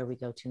now, where we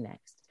go to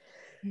next.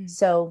 Mm-hmm.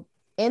 So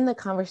in the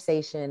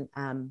conversation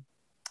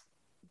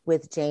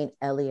with Jane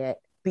Elliott,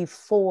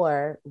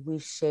 before we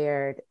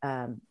shared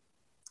a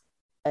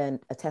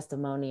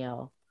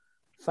testimonial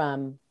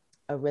from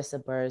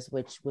Arissa Burrs,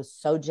 which was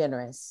so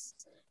generous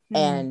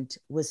and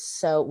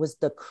was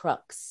the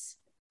crux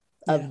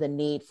of the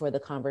need for the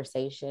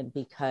conversation,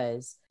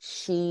 because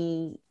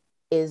she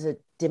is a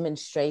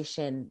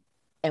demonstration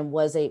and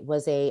was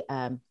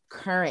a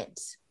current,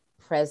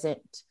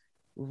 present,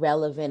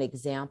 relevant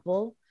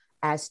example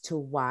as to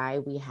why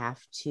we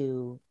have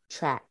to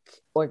track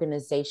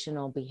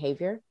organizational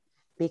behavior,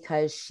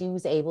 because she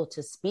was able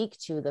to speak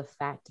to the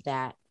fact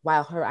that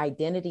while her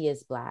identity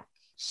is Black,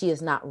 she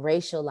is not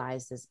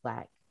racialized as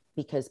Black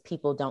because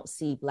people don't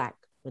see Black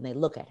when they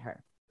look at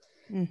her.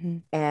 Mm-hmm.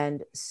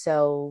 And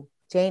so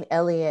Jane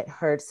Elliott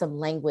heard some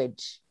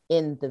language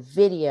in the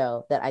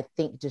video that I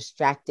think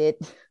distracted,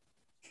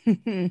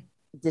 and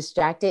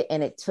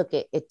it took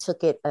it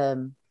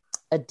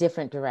a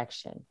different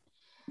direction.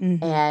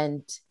 Mm-hmm.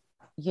 And,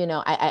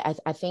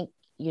 I think,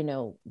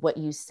 what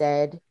you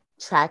said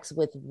tracks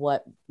with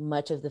what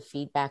much of the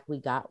feedback we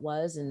got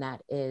was, and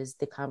that is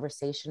the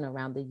conversation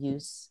around the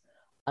use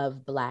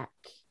of Black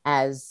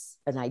as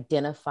an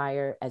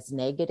identifier as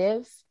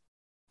negative.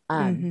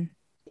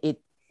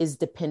 It is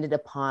dependent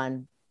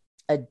upon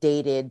a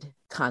dated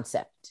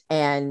concept.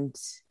 And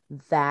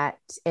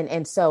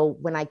so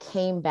when I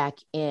came back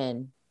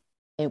in,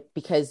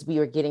 because we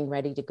were getting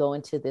ready to go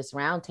into this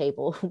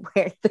roundtable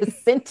where the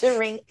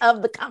centering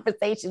of the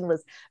conversation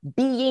was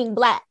being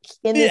Black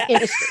in this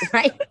industry,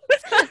 right?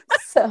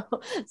 So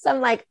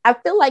I'm like, I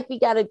feel like we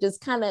got to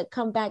just kind of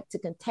come back to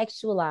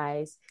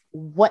contextualize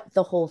what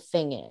the whole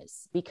thing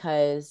is,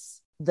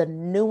 because the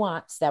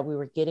nuance that we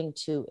were getting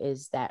to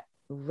is that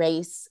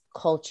race,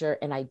 culture,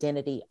 and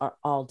identity are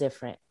all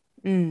different.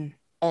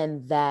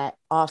 And that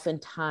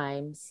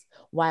oftentimes,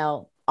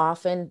 while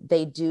often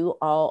they do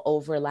all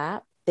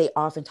overlap, they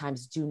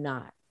oftentimes do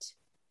not.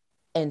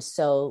 And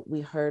so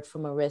we heard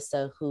from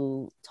Arissa,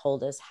 who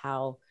told us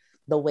how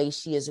the way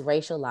she is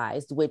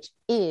racialized, which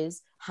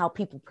is how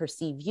people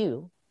perceive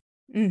you,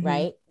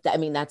 right? I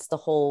mean, that's the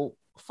whole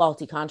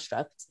faulty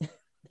construct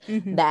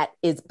that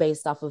is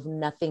based off of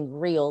nothing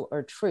real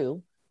or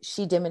true.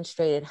 She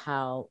demonstrated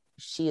how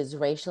she is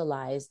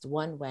racialized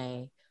one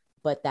way,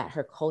 but that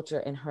her culture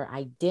and her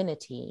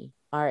identity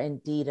are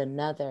indeed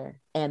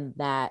another. And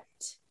that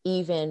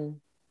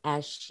even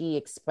as she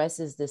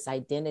expresses this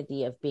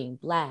identity of being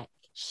Black,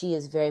 she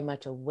is very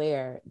much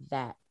aware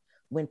that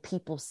when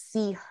people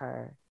see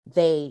her,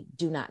 they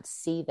do not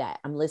see that.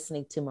 I'm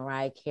listening to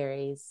Mariah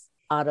Carey's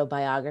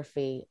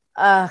autobiography.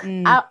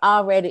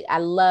 I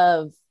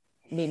love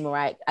me,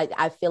 Mariah.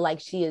 I feel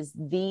like she is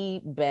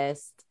the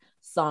best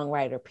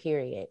songwriter,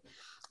 period.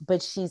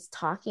 But she's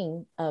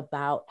talking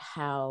about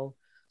how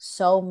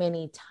so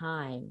many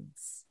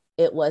times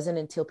it wasn't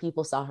until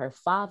people saw her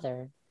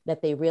father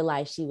that they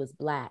realized she was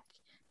Black.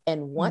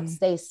 And once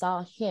they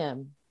saw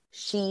him,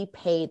 she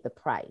paid the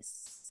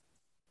price.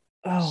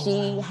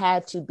 She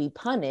had to be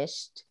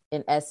punished,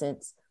 in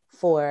essence,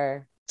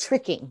 for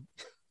tricking,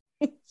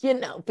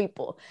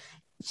 people.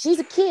 She's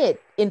a kid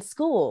in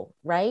school,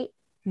 right?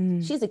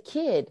 She's a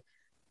kid,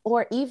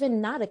 or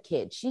even not a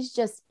kid. She's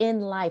just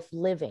in life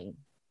living.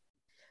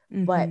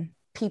 But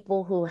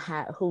people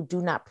who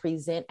do not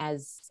present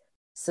as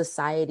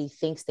society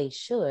thinks they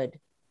should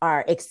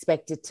are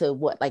expected to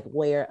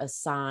wear a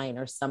sign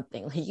or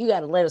something. Like, you got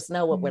to let us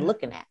know what we're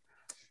looking at.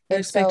 They're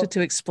expected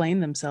to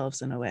explain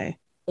themselves in a way.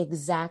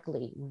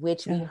 Exactly,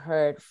 which we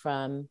heard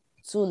from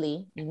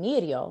Tsuli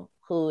Nirio,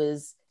 who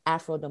is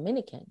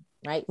Afro-Dominican,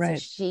 right? So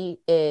she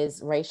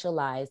is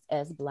racialized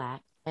as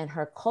Black, and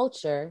her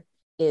culture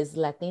is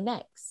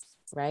Latinx,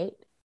 right?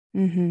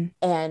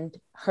 And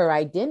her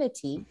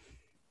identity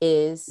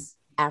is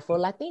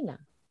Afro-Latina,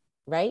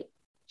 right?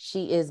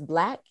 She is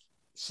Black,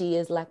 she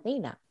is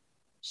Latina,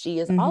 she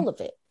is all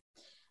of it.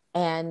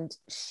 And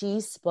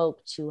she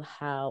spoke to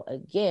how,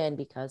 again,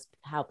 because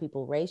how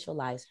people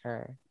racialize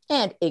her,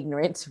 and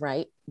ignorance,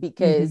 right?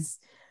 Because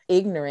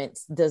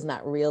ignorance does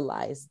not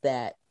realize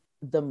that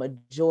the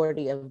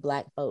majority of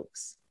Black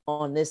folks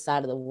on this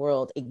side of the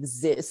world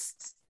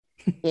exists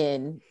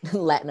in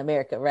Latin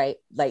America, right?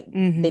 Like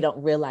they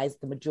don't realize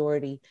the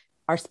majority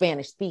are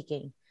Spanish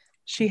speaking.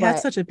 She had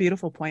such a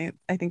beautiful point.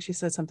 I think she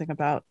said something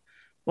about,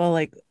 well,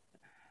 like,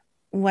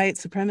 white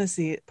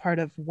supremacy, part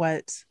of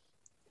what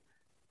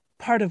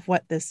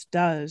this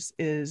does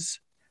is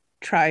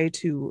try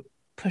to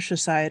push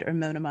aside or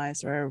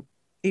minimize or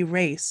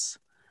erase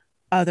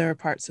other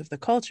parts of the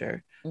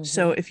culture.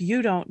 So if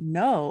you don't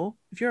know,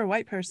 if you're a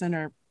white person,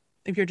 or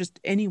if you're just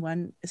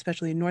anyone,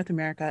 especially in North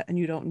America, and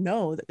you don't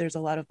know that there's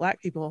a lot of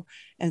Black people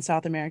in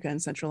South America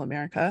and Central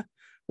America,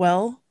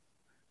 well,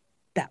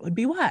 that would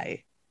be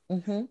why.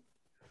 Mm-hmm.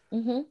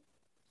 Mm-hmm.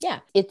 Yeah,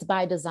 it's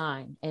by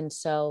design. And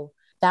so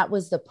that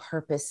was the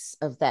purpose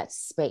of that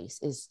space,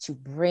 is to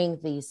bring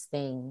these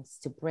things,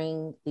 to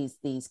bring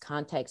these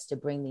contexts, to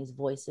bring these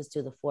voices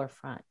to the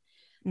forefront,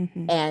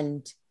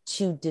 and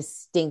to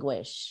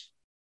distinguish,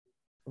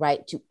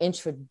 right? To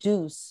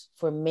introduce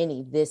for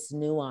many this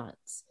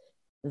nuance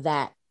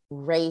that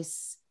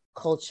race,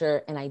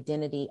 culture, and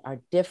identity are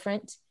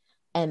different,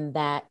 and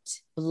that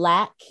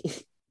Black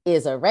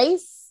is a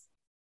race,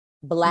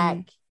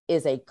 Black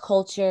is a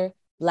culture,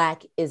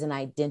 Black is an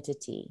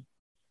identity,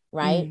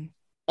 right?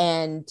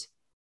 And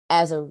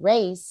as a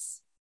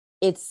race,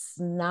 it's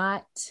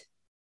not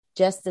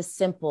just as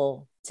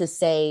simple to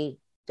say,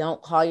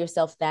 don't call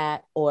yourself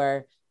that,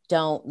 or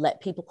don't let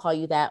people call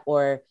you that,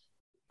 or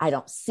I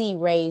don't see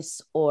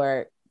race,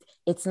 or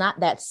it's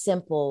not that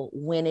simple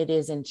when it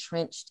is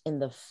entrenched in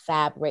the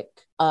fabric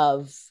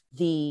of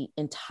the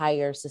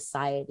entire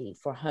society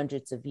for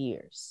hundreds of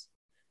years,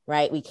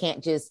 right? We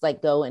can't just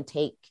like go and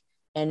take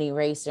an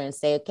eraser and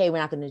say, okay, we're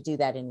not going to do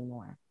that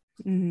anymore.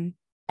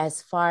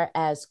 As far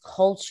as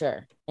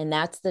culture, and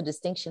that's the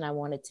distinction I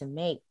wanted to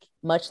make,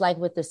 much like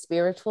with the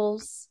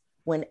spirituals,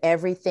 when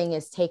everything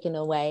is taken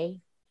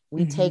away,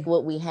 we take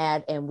what we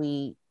had and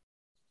we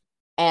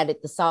added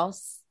the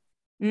sauce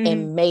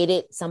and made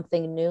it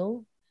something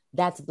new.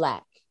 That's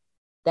Black.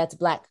 That's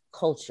Black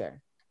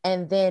culture.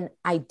 And then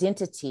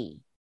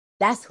identity,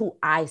 that's who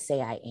I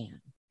say I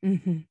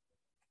am.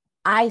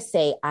 I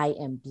say I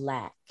am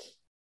Black.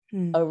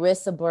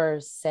 Arissa Burr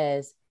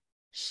says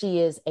she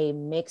is a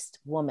mixed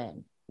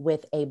woman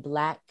with a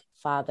Black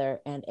father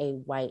and a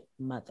white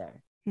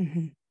mother.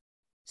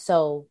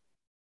 So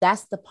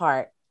that's the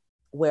part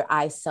where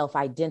I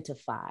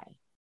self-identify,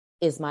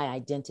 is my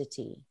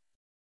identity.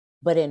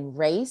 But in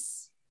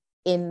race,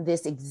 in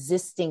this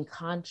existing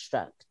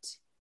construct,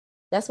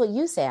 that's what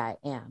you say I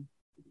am.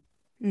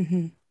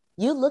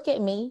 You look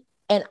at me,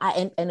 and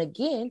and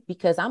again,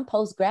 because I'm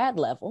post-grad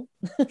level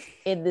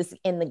in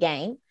the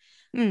game,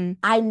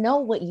 I know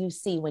what you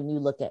see when you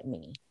look at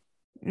me,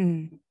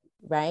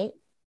 right?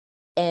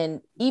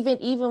 And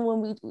even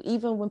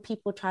when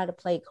people try to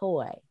play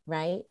coy,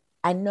 right?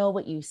 I know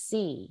what you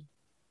see.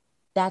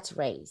 That's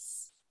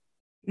race,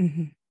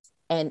 and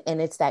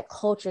it's that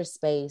culture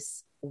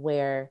space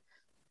where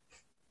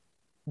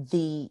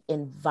the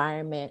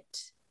environment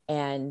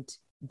and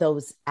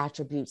those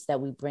attributes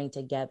that we bring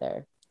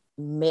together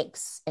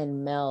mix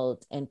and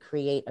meld and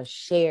create a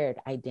shared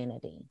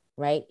identity,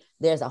 right?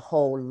 There's a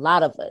whole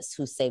lot of us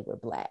who say we're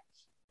Black.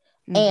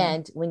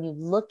 And when you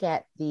look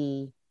at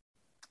the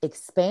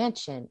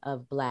expansion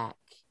of Black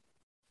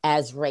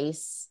as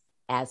race,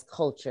 as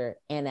culture,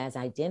 and as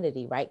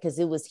identity, right? Because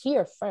it was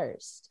here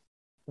first,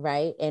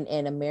 right?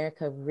 And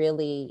America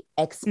really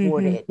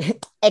exported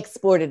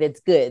its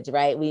goods,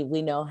 right?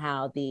 We know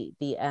how the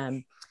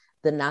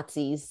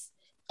Nazis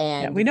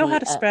and we know how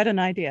to spread an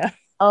idea.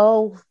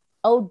 Oh,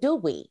 do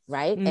we,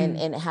 right?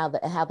 And how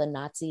the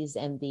Nazis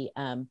and the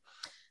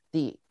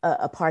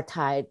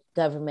apartheid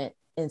government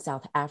in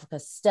South Africa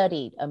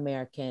studied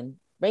American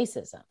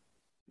racism,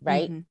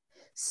 right?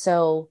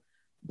 So,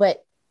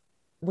 but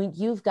when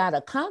you've got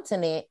a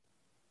continent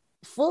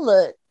full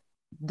of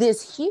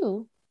this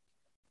hue,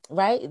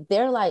 right?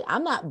 They're like,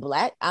 I'm not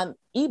Black, I'm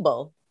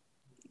Igbo.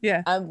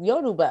 Yeah. I'm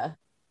Yoruba.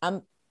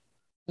 I'm,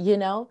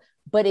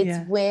 but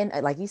it's when,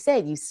 like you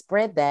said, you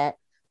spread that,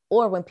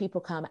 or when people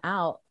come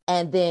out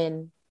and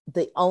then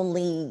the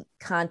only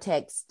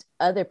context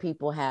other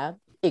people have,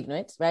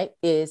 ignorance, right,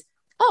 is,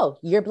 oh,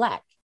 you're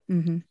Black.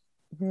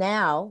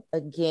 Now,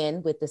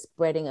 again, with the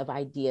spreading of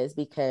ideas,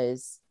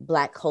 because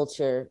Black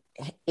culture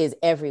is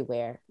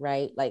everywhere,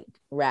 right? Like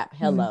rap,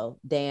 hello,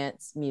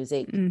 dance,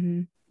 music,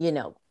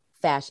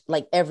 fashion,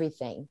 like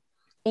everything,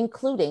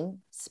 including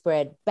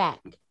spread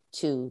back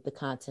to the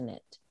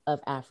continent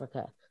of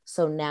Africa.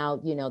 So now,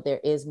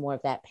 there is more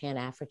of that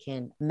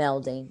Pan-African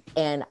melding,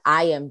 and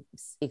I am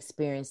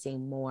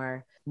experiencing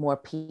more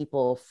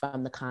people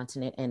from the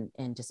continent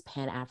and just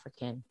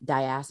Pan-African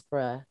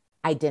diaspora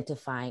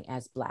identifying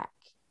as Black.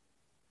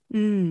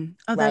 Oh,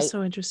 right? That's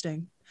so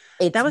interesting.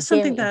 That was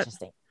something that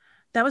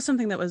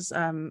was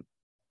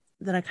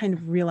that I kind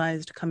of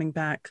realized coming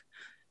back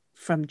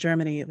from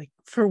Germany. Like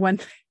for one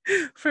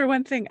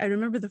thing, I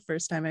remember the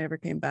first time I ever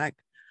came back,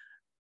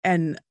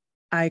 and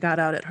I got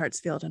out at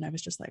Hartsfield, and I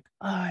was just like,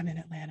 oh, I'm in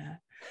Atlanta.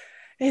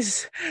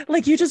 It's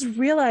like, you just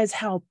realize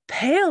how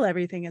pale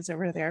everything is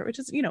over there, which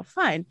is,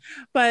 fine.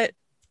 But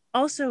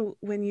also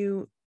when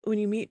you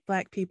meet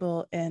Black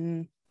people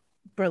in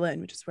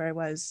Berlin, which is where I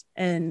was,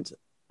 and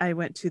I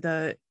went to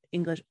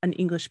an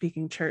English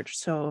speaking church.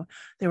 So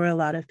there were a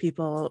lot of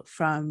people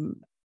from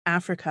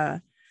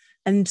Africa,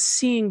 and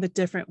seeing the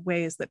different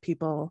ways that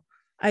people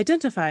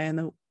identify and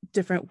the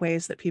different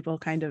ways that people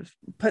kind of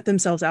put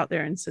themselves out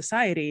there in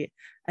society,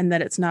 and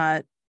that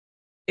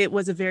it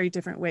was a very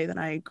different way than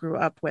I grew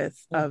up with,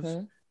 of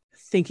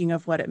thinking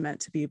of what it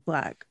meant to be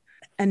Black,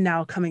 and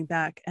now coming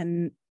back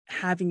and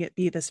having it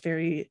be this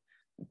very,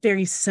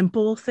 very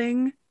simple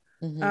thing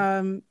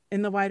in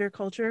the wider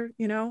culture,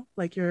 you know,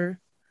 like you're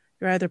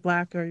either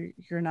Black or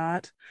you're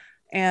not.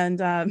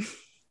 And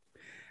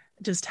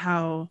just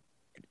how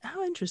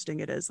interesting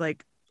it is.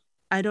 Like,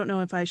 I don't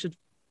know if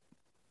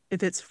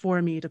it's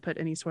for me to put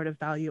any sort of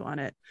value on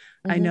it.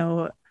 I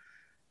know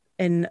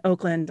in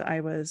Oakland,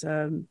 I was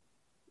an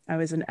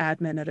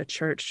admin at a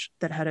church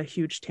that had a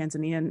huge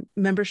Tanzanian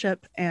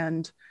membership,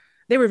 and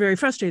they were very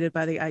frustrated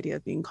by the idea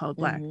of being called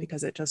Black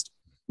because it just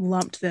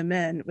lumped them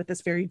in with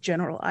this very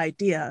general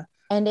idea.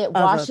 And it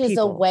washes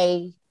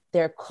away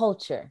their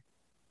culture.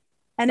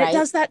 And right? It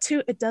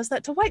does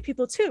that to white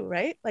people too,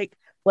 right? Like,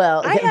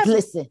 well,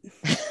 listen.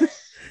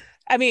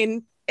 I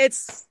mean,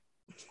 it's,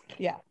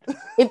 yeah.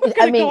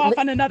 Go off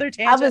on another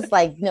tangent. I was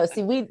like, no,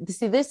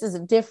 this is a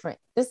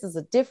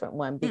different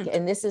one.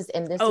 And this is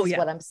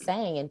what I'm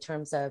saying in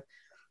terms of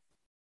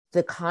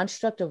the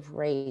construct of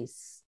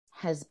race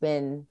has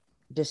been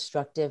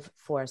destructive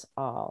for us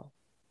all.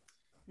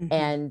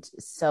 And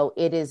so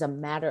it is a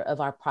matter of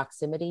our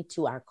proximity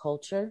to our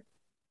culture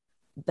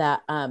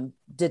that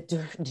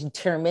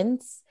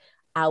determines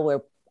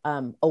our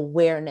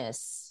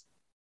awareness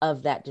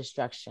of that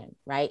destruction,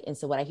 right? And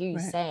so what I hear you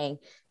saying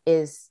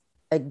is,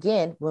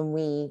 again, when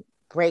we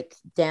break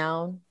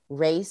down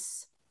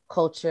race,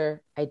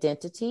 culture,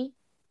 identity,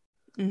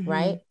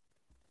 right?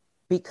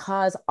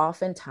 Because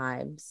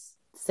oftentimes,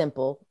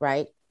 simple,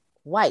 right?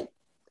 White,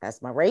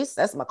 that's my race,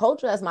 that's my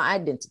culture, that's my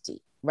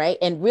identity, right?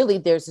 And really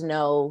there's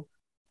no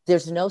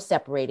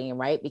separating,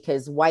 right?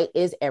 Because white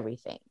is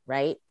everything,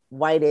 right?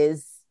 White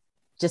is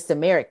just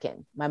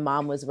American. My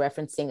mom was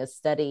referencing a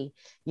study,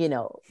 you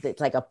know,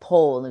 that's like a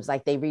poll, and it was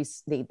like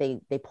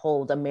they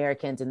polled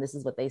Americans, and this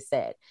is what they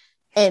said.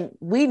 And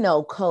we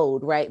know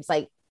code, right? It's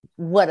like,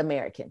 what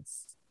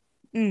Americans,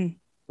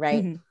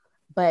 right?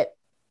 But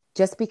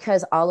just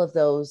because all of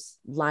those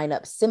line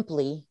up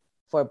simply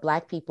for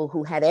Black people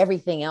who had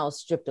everything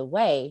else stripped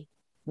away,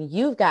 I mean,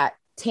 you've got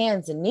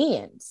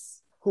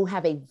Tanzanians who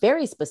have a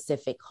very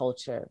specific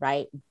culture,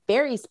 right?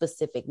 Very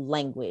specific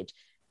language,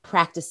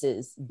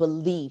 practices,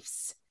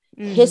 beliefs,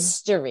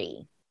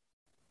 history,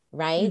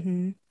 right?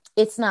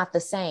 It's not the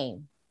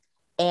same.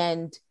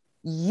 And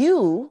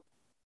you,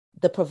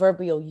 the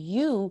proverbial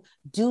you,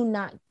 do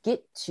not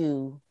get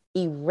to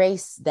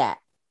erase that.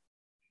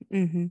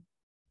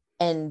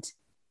 And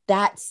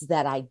that's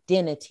that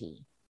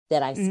identity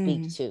that I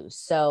speak to.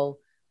 So,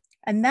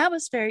 and that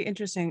was very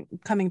interesting,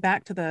 coming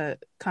back to the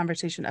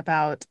conversation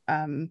about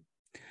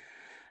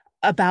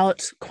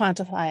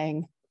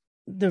quantifying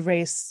the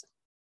race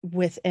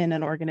within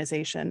an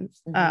organization.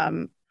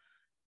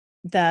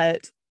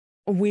 That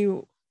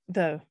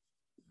the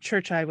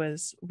church I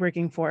was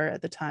working for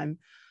at the time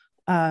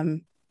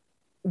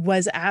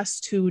was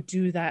asked to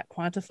do that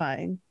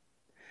quantifying.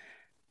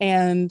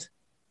 And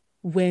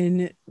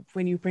when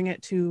you bring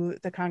it to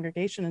the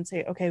congregation and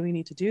say, okay, we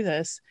need to do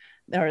this,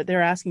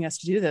 they're asking us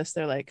to do this,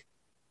 they're like,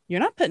 you're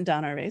not putting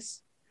down our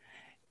race.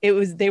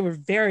 They were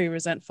very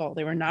resentful.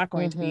 They were not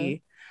going to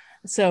be.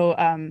 So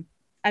I'm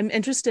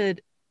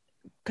interested,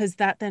 because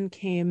that then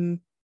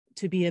came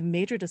to be a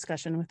major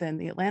discussion within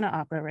the Atlanta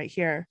Opera right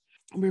here.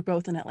 We're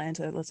both in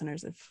Atlanta,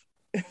 listeners, if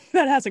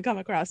that hasn't come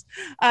across,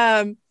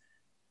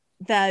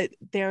 that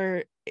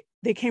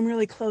they came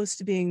really close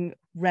to being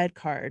red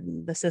card.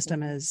 The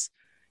system is,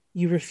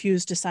 you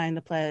refuse to sign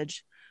the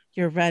pledge,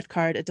 your red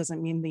card. It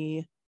doesn't mean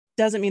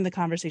the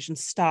conversation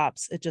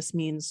stops. It just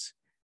means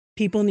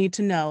people need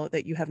to know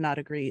that you have not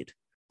agreed.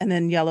 And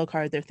then yellow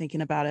card, they're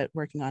thinking about it,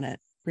 working on it.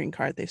 Green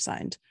card, they've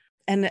signed.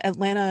 And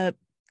Atlanta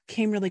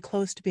came really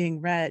close to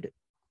being red,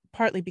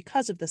 partly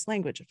because of this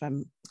language, if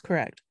I'm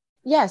correct.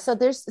 Yeah, so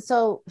that's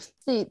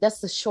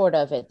the short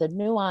of it. The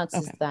nuance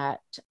is that,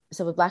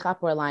 so with Black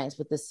Opera Alliance,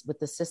 with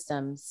the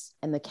systems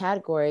and the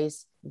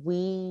categories,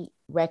 we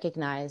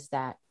recognize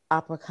that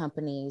opera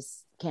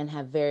companies can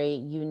have very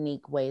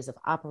unique ways of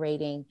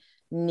operating,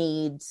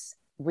 needs,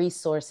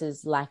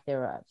 resources, lack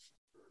thereof.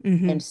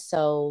 And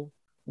so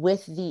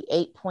with the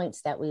 8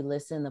 points that we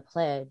list in the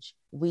pledge,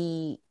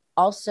 we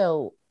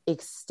also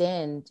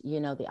extend,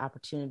 the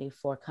opportunity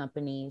for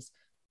companies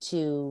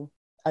to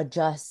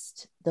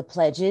adjust the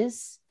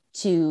pledges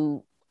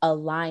to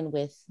align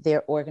with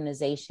their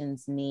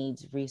organization's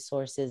needs,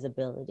 resources,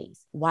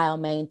 abilities, while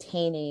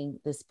maintaining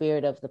the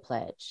spirit of the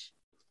pledge.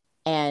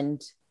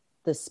 And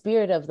the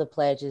spirit of the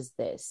pledge is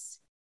this: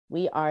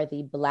 we are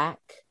the Black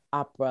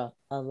Opera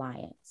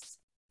Alliance.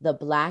 The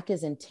Black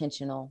is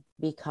intentional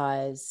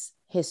because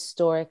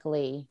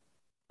historically,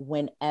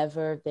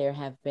 whenever there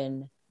have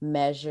been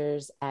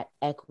measures at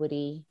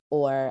equity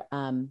or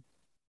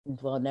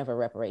never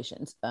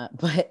reparations,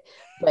 but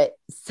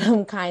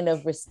some kind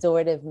of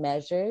restorative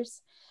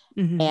measures,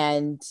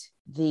 and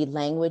the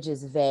language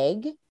is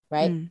vague,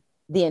 right?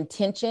 The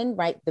intention,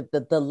 right?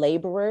 The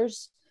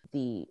laborers,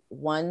 the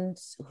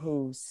ones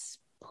who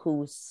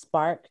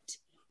sparked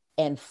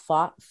and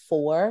fought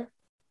for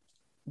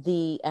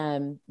the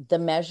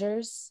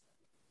measures,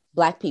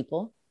 Black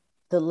people,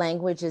 the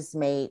language is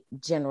made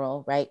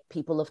general, right?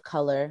 People of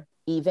color,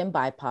 even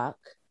BIPOC,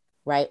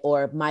 right?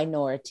 Or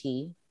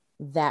minority,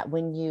 that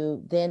when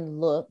you then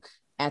look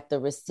at the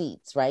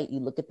receipts, right?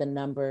 You look at the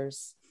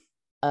numbers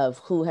of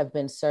who have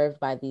been served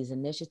by these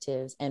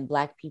initiatives, and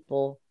Black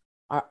people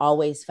are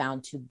always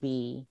found to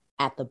be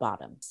at the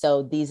bottom.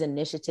 So these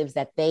initiatives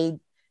that they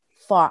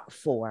fought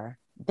for,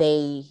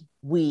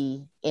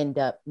 we end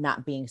up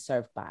not being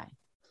served by.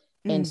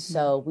 And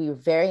so we were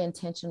very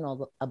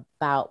intentional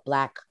about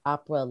Black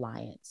Opera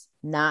Alliance,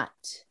 not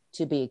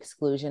to be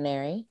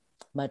exclusionary,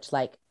 much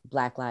like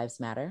Black Lives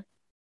Matter,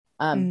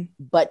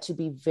 but to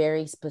be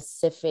very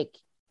specific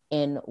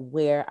in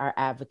where our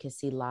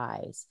advocacy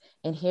lies.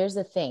 And here's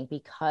the thing,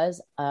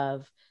 because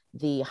of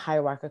the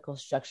hierarchical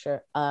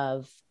structure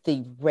of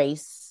the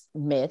race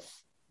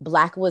myth,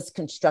 Black was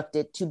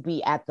constructed to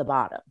be at the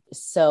bottom.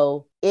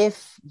 So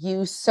if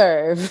you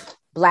serve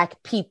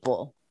Black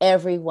people,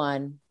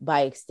 everyone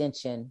by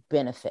extension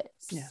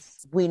benefits.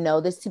 Yes. We know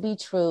this to be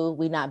true.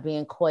 We're not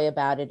being coy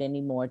about it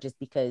anymore just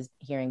because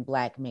hearing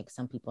Black makes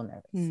some people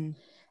nervous.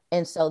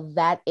 And so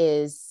that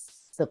is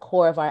the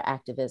core of our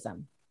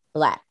activism,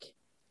 Black,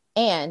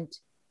 and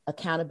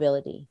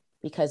accountability,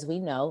 because we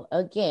know,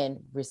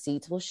 again,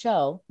 receipts will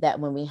show that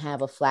when we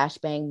have a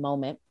flashbang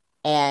moment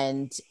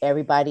and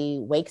everybody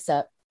wakes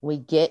up, we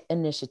get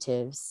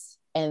initiatives,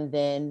 and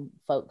then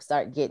folks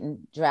start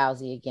getting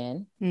drowsy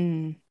again.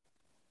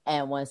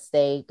 And once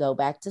they go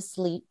back to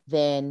sleep,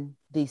 then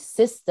the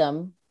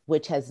system,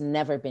 which has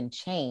never been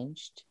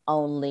changed,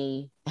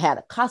 only had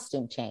a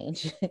costume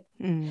change,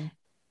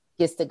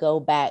 gets to go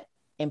back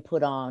and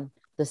put on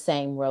the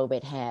same robe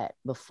it had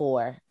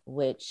before,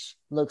 which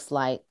looks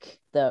like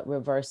the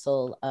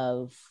reversal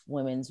of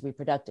women's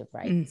reproductive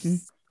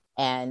rights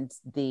and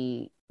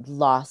the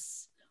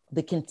loss,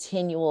 the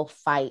continual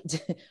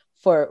fight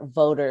for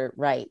voter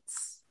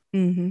rights.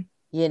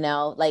 You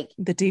know, like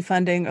the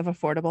defunding of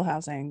affordable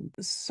housing.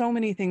 So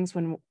many things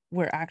when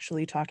we're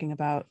actually talking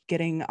about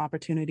getting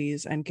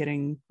opportunities and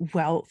getting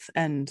wealth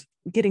and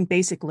getting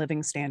basic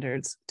living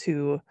standards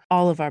to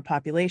all of our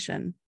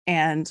population.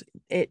 And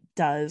it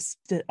does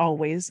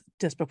always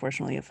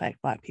disproportionately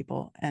affect Black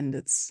people. And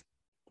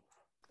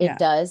it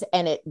does.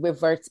 And it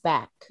reverts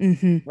back,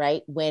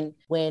 right? When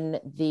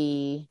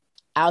the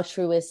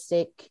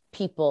altruistic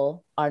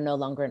people are no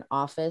longer in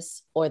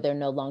office, or they're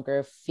no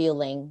longer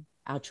feeling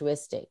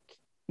altruistic,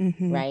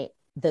 right?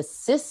 The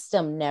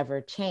system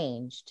never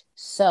changed.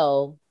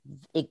 So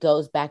it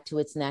goes back to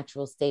its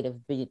natural state of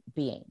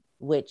being,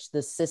 which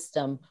the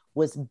system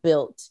was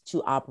built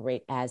to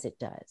operate as it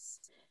does.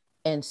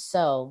 And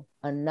so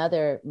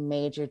another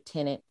major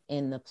tenet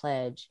in the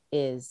pledge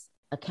is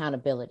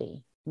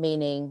accountability,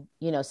 meaning,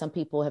 you know, some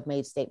people have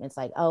made statements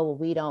like, oh,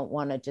 we don't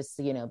want to just,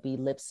 you know, be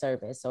lip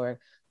service or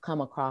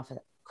come across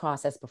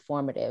as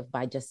performative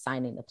by just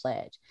signing the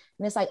pledge.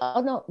 And it's like,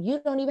 oh, no, you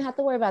don't even have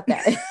to worry about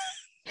that.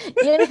 You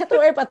don't have to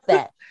worry about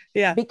that.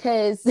 Yeah.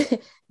 Because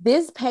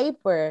this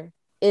paper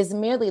is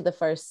merely the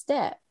first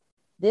step.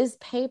 This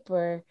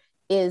paper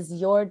is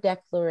your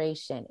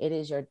declaration. It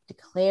is your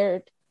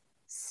declared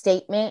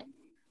statement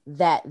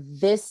that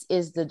this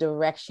is the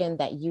direction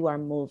that you are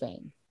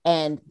moving.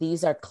 And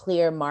these are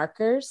clear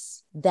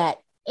markers that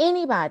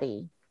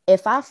anybody,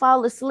 if I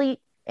fall asleep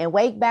and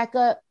wake back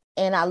up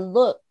and I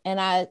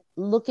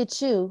look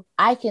at you,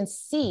 I can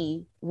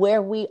see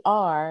where we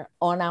are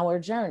on our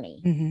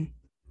journey.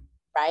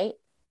 Right?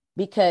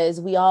 Because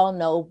we all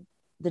know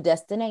the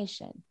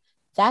destination.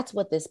 That's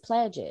what this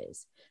pledge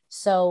is.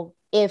 So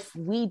if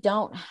we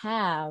don't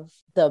have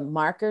the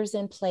markers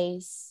in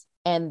place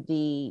and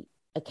the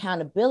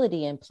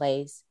accountability in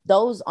place,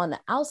 those on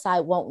the outside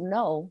won't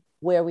know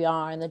where we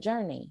are in the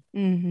journey.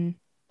 And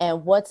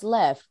what's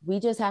left. We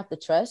just have to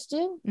trust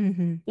you.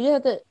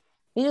 You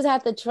just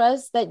have to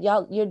trust that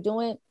you're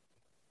doing.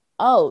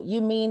 Oh, you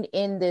mean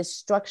in this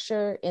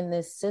structure, in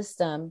this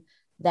system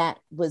that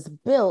was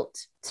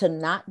built to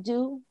not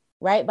do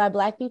right by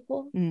Black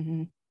people.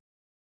 And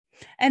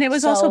it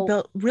was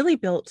also really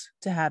built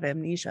to have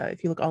amnesia.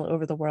 If you look all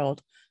over the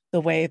world, the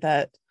way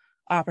that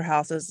opera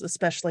houses,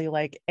 especially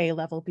like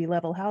A-level,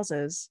 B-level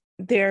houses,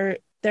 they're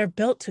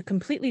built to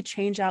completely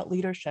change out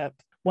leadership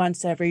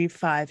once every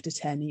 5 to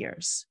 10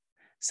 years,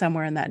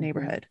 somewhere in that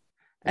neighborhood.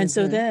 And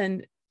so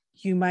then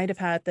you might have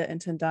had the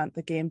intendant,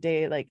 the game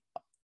day, like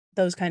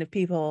those kind of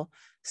people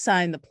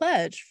sign the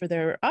pledge for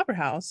their opera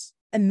house.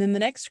 And then the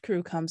next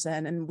crew comes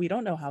in and we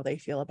don't know how they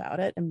feel about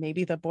it. And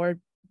maybe the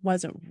board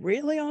wasn't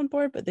really on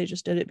board, but they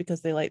just did it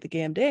because they like the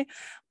game day.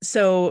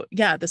 So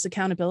yeah, this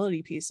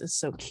accountability piece is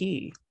so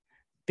key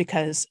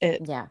because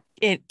it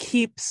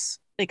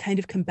kind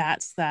of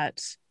combats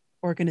that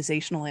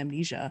organizational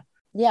amnesia.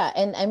 Yeah.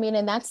 And I mean,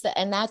 and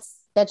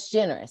that's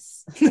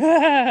generous.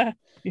 Yeah.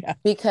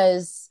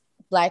 Because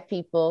Black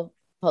people,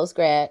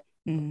 post-grad,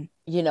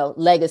 you know,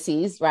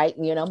 legacies, right?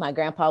 You know, my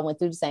grandpa went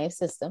through the same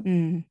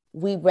system.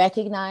 We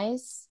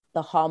recognize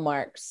the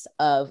hallmarks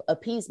of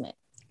appeasement.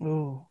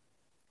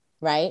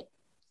 Right?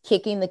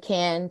 Kicking the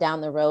can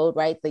down the road,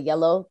 right? The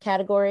yellow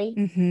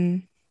category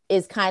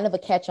is kind of a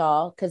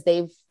catch-all because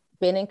they've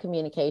been in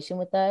communication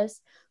with us,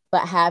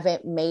 but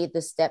haven't made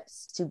the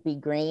steps to be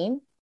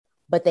green,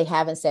 but they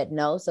haven't said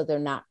no, so they're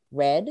not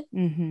red.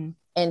 Mm-hmm.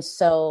 And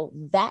so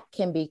that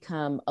can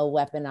become a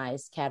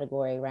weaponized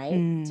category,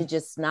 right? To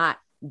just not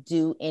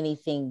do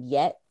anything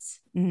yet.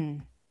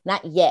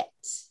 Not yet.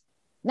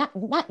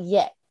 Not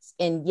yet.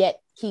 And yet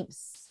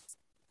keeps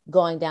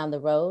going down the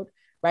road,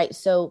 right?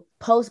 So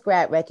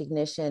post-grad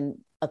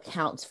recognition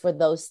accounts for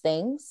those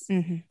things.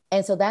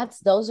 And so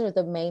those are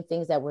the main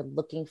things that we're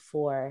looking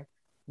for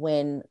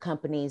when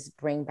companies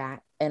bring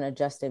back an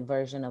adjusted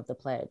version of the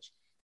pledge.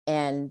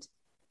 And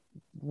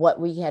what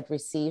we had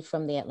received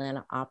from the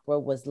Atlanta Opera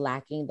was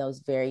lacking those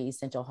very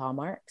essential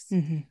hallmarks.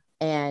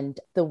 And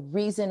the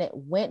reason it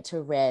went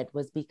to red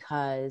was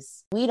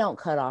because we don't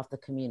cut off the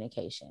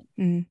communication.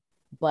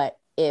 But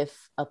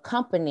if a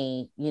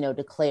company,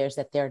 declares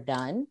that they're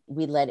done,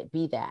 we let it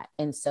be that.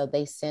 And so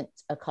they sent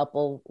a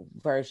couple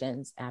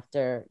versions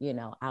after,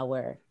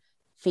 our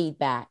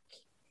feedback.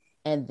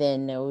 And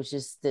then there was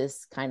just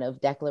this kind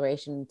of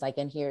declaration, it's like,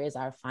 and here is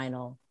our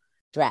final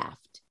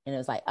draft. And it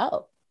was like,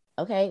 oh,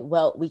 okay,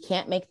 well, we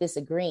can't make this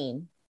a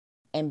green.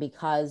 And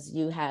because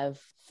you have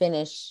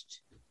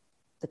finished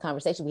the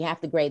conversation, we have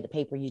to grade the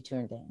paper you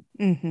turned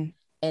in.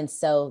 And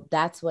so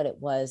that's what it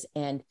was.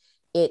 And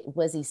it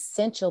was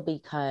essential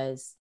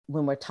because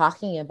when we're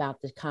talking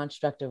about the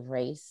construct of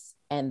race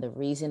and the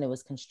reason it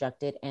was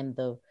constructed and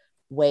the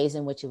ways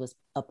in which it was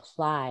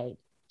applied,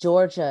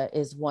 Georgia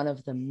is one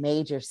of the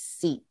major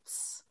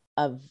seats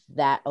of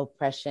that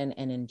oppression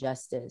and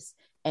injustice.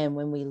 And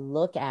when we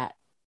look at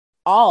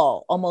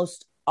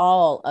almost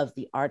all of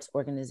the arts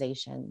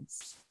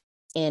organizations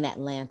in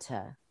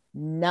Atlanta,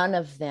 none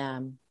of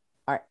them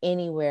are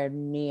anywhere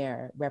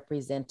near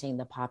representing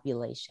the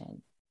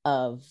population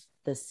of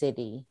the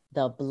city,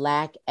 the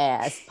Black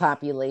ass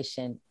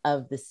population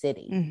of the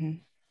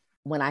city.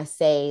 When I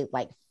say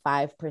like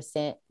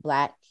 5%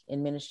 Black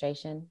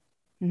administration,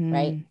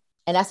 right?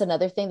 And that's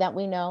another thing that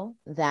we know,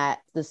 that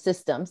the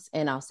systems,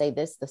 and I'll say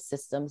this, the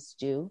systems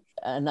do,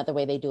 another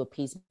way they do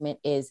appeasement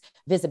is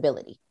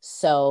visibility.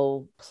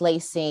 So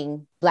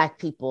placing Black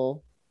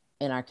people,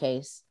 in our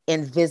case,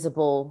 in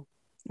visible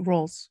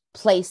roles,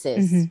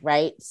 places,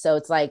 right? So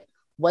it's like,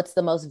 what's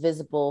the most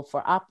visible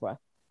for opera?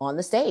 On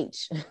the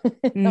stage.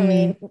 I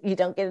mean, you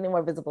don't get any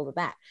more visible than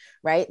that,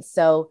 right?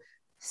 So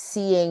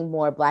seeing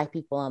more Black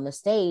people on the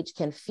stage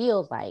can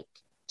feel like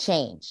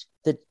change.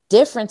 The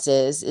difference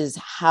is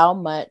how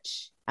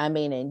much, I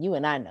mean, and you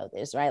and I know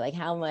this, right? Like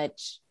how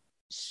much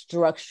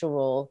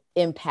structural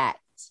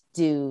impact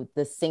do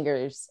the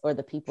singers or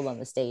the people on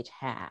the stage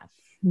have,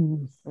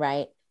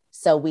 right?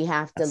 So we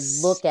have to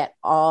look at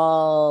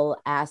all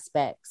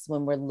aspects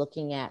when we're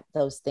looking at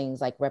those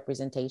things like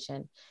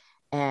representation.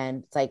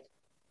 And it's like,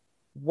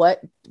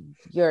 what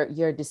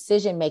your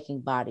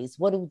decision-making bodies,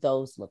 what do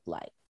those look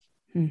like?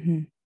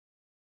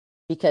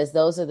 Because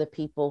those are the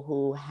people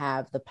who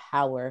have the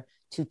power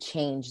to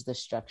change the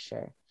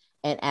structure.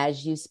 And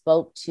as you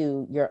spoke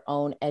to your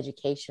own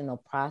educational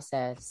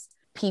process,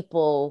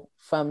 people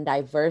from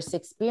diverse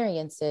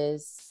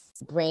experiences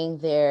bring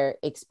their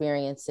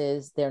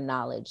experiences, their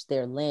knowledge,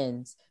 their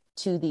lens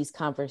to these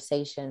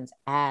conversations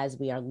as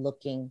we are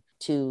looking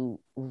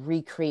to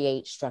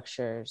recreate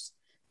structures,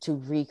 to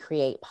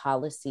recreate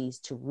policies,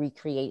 to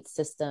recreate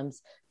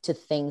systems, to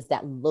things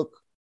that look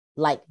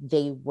like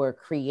they were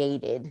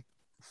created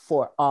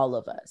for all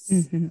of us,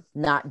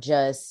 not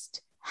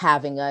just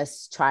having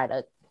us try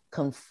to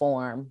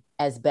conform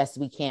as best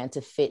we can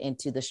to fit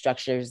into the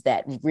structures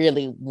that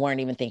really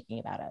weren't even thinking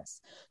about us.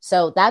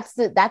 So that's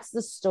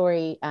the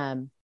story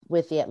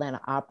with the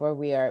Atlanta Opera.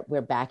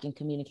 We're back in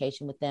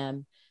communication with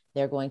them.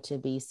 They're going to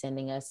be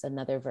sending us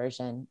another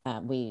version.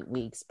 We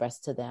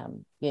expressed to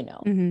them,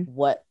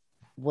 what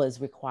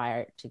was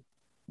required to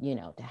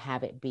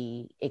have it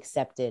be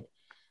accepted.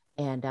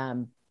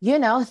 And,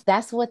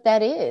 that's what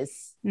that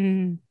is.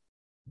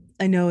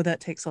 I know that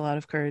takes a lot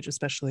of courage,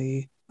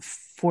 especially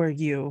for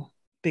you,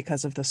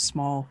 because of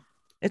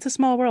it's a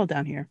small world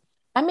down here.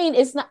 I mean,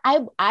 it's not,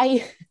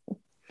 I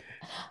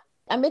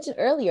mentioned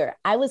earlier,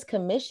 I was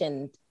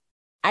commissioned.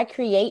 I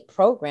create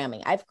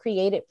programming. I've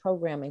created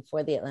programming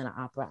for the Atlanta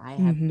Opera. I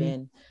have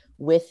been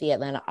with the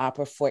Atlanta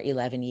Opera for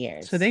 11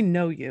 years. So they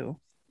know you.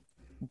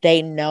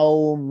 They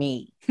know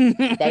me.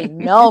 They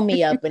know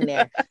me up in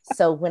there.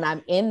 So when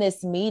I'm in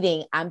this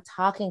meeting, I'm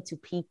talking to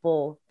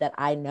people that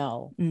I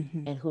know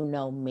and who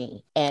know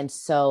me. And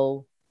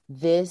so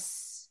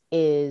this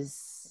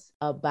is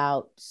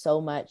about so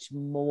much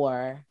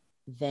more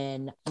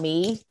than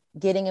me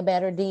getting a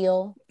better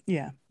deal.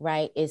 Yeah.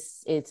 Right.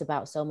 It's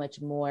about so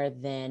much more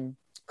than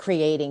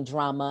creating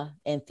drama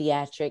and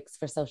theatrics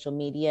for social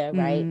media.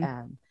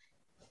 Right.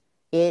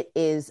 It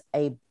is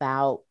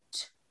about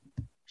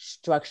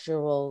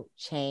structural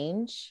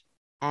change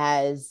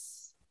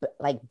as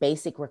like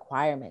basic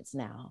requirements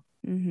now,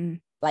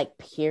 like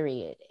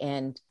period.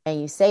 And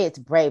you say it's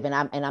brave, and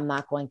I'm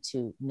not going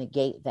to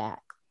negate that.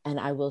 And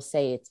I will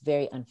say it's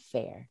very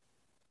unfair.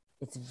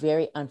 It's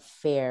very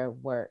unfair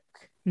work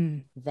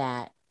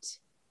that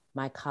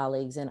my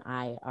colleagues and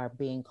I are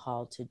being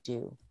called to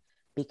do.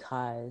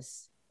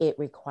 because it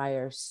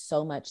requires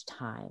so much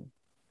time,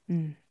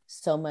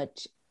 so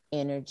much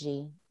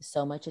energy,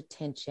 so much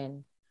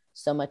attention,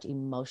 so much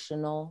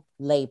emotional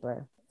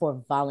labor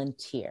for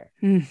volunteer.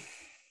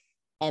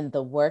 And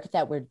the work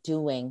that we're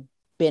doing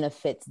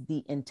benefits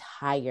the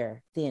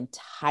entire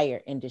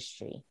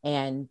industry.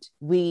 And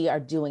we are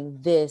doing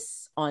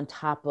this on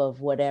top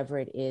of whatever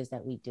it is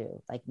that we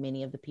do. Like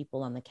many of the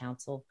people on the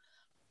council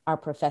are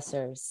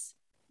professors,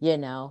 you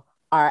know,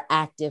 are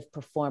active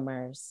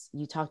performers.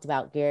 You talked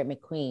about Garrett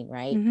McQueen,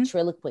 right?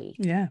 Triloquy.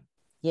 Yeah.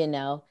 You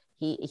know,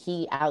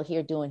 he out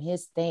here doing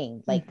his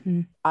thing, like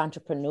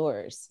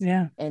entrepreneurs.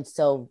 Yeah. And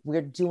so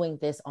we're doing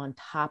this on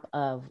top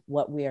of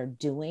what we are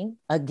doing.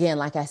 Again,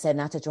 like I said,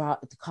 not to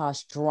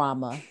cause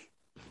drama,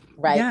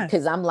 right?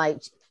 Because I'm like,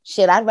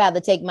 shit, I'd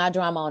rather take my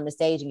drama on the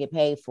stage and get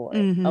paid for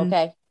it.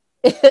 Okay.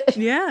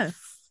 Yeah.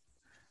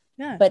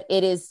 But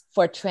it is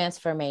for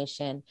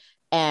transformation.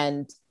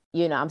 And,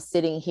 you know, I'm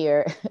sitting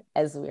here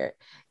as we're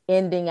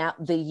ending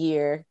out the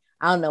year.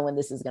 I don't know when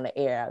this is going to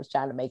air. I was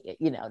trying to make it,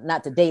 you know,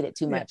 not to date it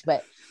too much,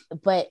 but,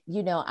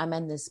 you know, I'm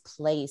in this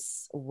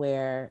place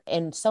where,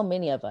 and so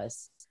many of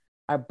us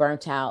are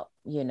burnt out,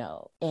 you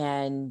know,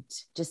 and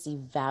just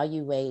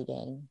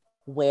evaluating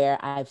where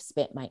I've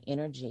spent my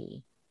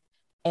energy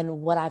and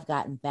what I've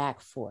gotten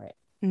back for it.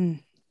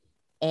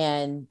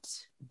 And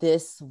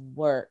this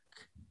work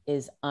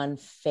is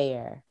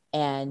unfair.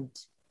 And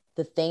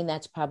the thing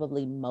that's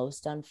probably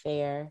most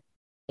unfair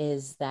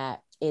is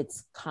that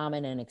it's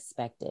common and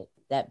expected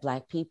that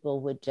Black people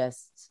would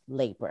just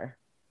labor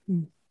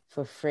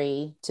for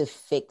free to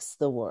fix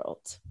the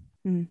world.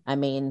 I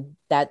mean,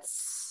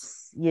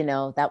 that's, you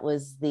know, that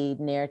was the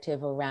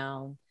narrative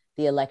around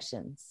the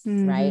elections,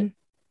 right?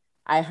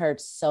 I heard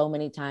so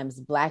many times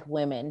Black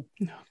women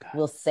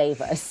will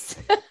save us.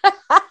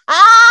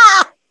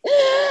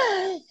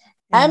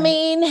 I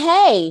mean,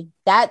 hey,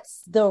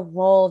 that's the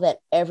role that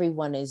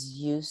everyone is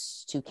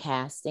used to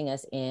casting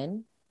us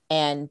in.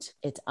 And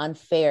it's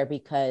unfair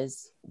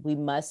because we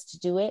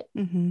must do it.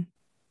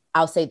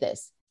 I'll say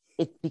this,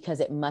 it's because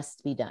it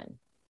must be done.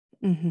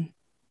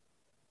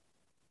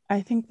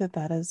 I think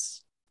that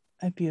is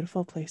a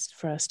beautiful place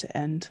for us to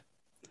end.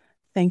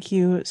 Thank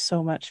you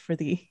so much for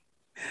the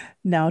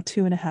now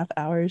 2.5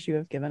 hours you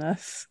have given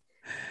us.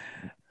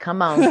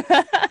 Come on.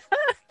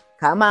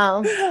 Come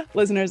on.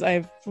 Listeners,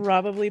 I've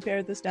probably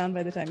pared this down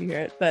by the time you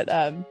hear it, but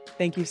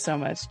thank you so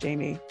much,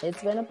 Jamie.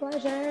 It's been a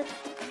pleasure.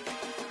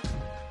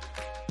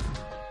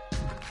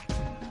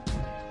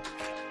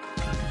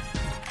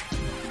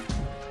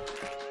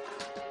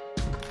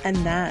 And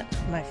that,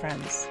 my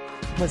friends,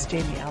 was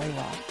Jamie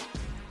Alilaw.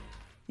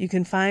 You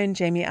can find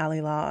Jamie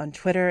Alilaw on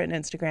Twitter and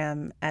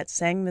Instagram at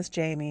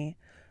SangMissJamie.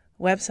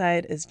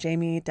 Website is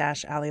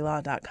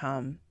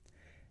jamie-alilaw.com.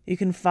 You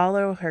can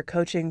follow her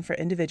coaching for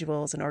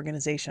individuals and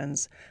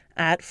organizations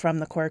at From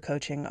the Core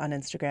Coaching on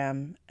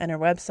Instagram, and her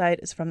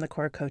website is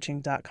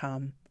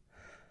fromthecorecoaching.com.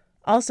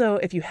 Also,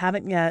 if you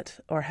haven't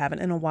yet or haven't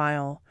in a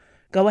while,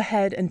 go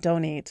ahead and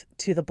donate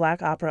to the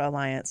Black Opera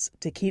Alliance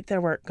to keep their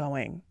work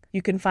going.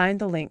 You can find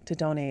the link to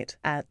donate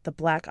at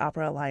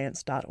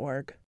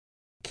theblackoperaalliance.org.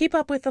 Keep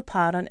up with the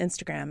pod on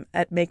Instagram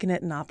at Making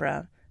It an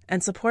Opera,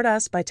 and support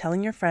us by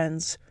telling your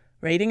friends,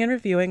 rating and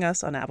reviewing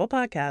us on Apple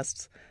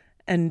Podcasts,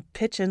 and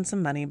pitch in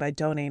some money by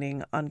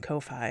donating on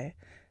Ko-Fi.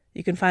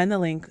 You can find the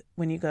link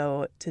when you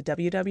go to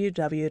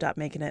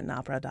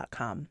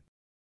www.makingitanopera.com.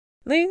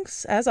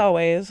 Links, as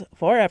always,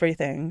 for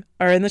everything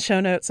are in the show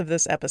notes of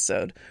this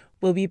episode.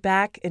 We'll be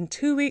back in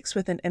 2 weeks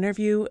with an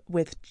interview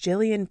with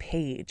Jillian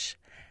Page,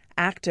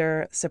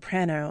 actor,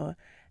 soprano,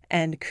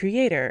 and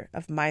creator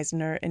of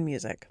Meisner in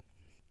Music.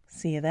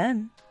 See you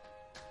then.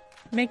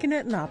 Making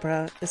It an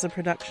Opera is a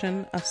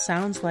production of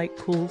Sounds Like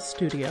Cool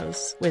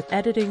Studios with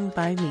editing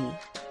by me,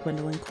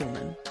 Gwendolyn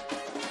Kuhlman.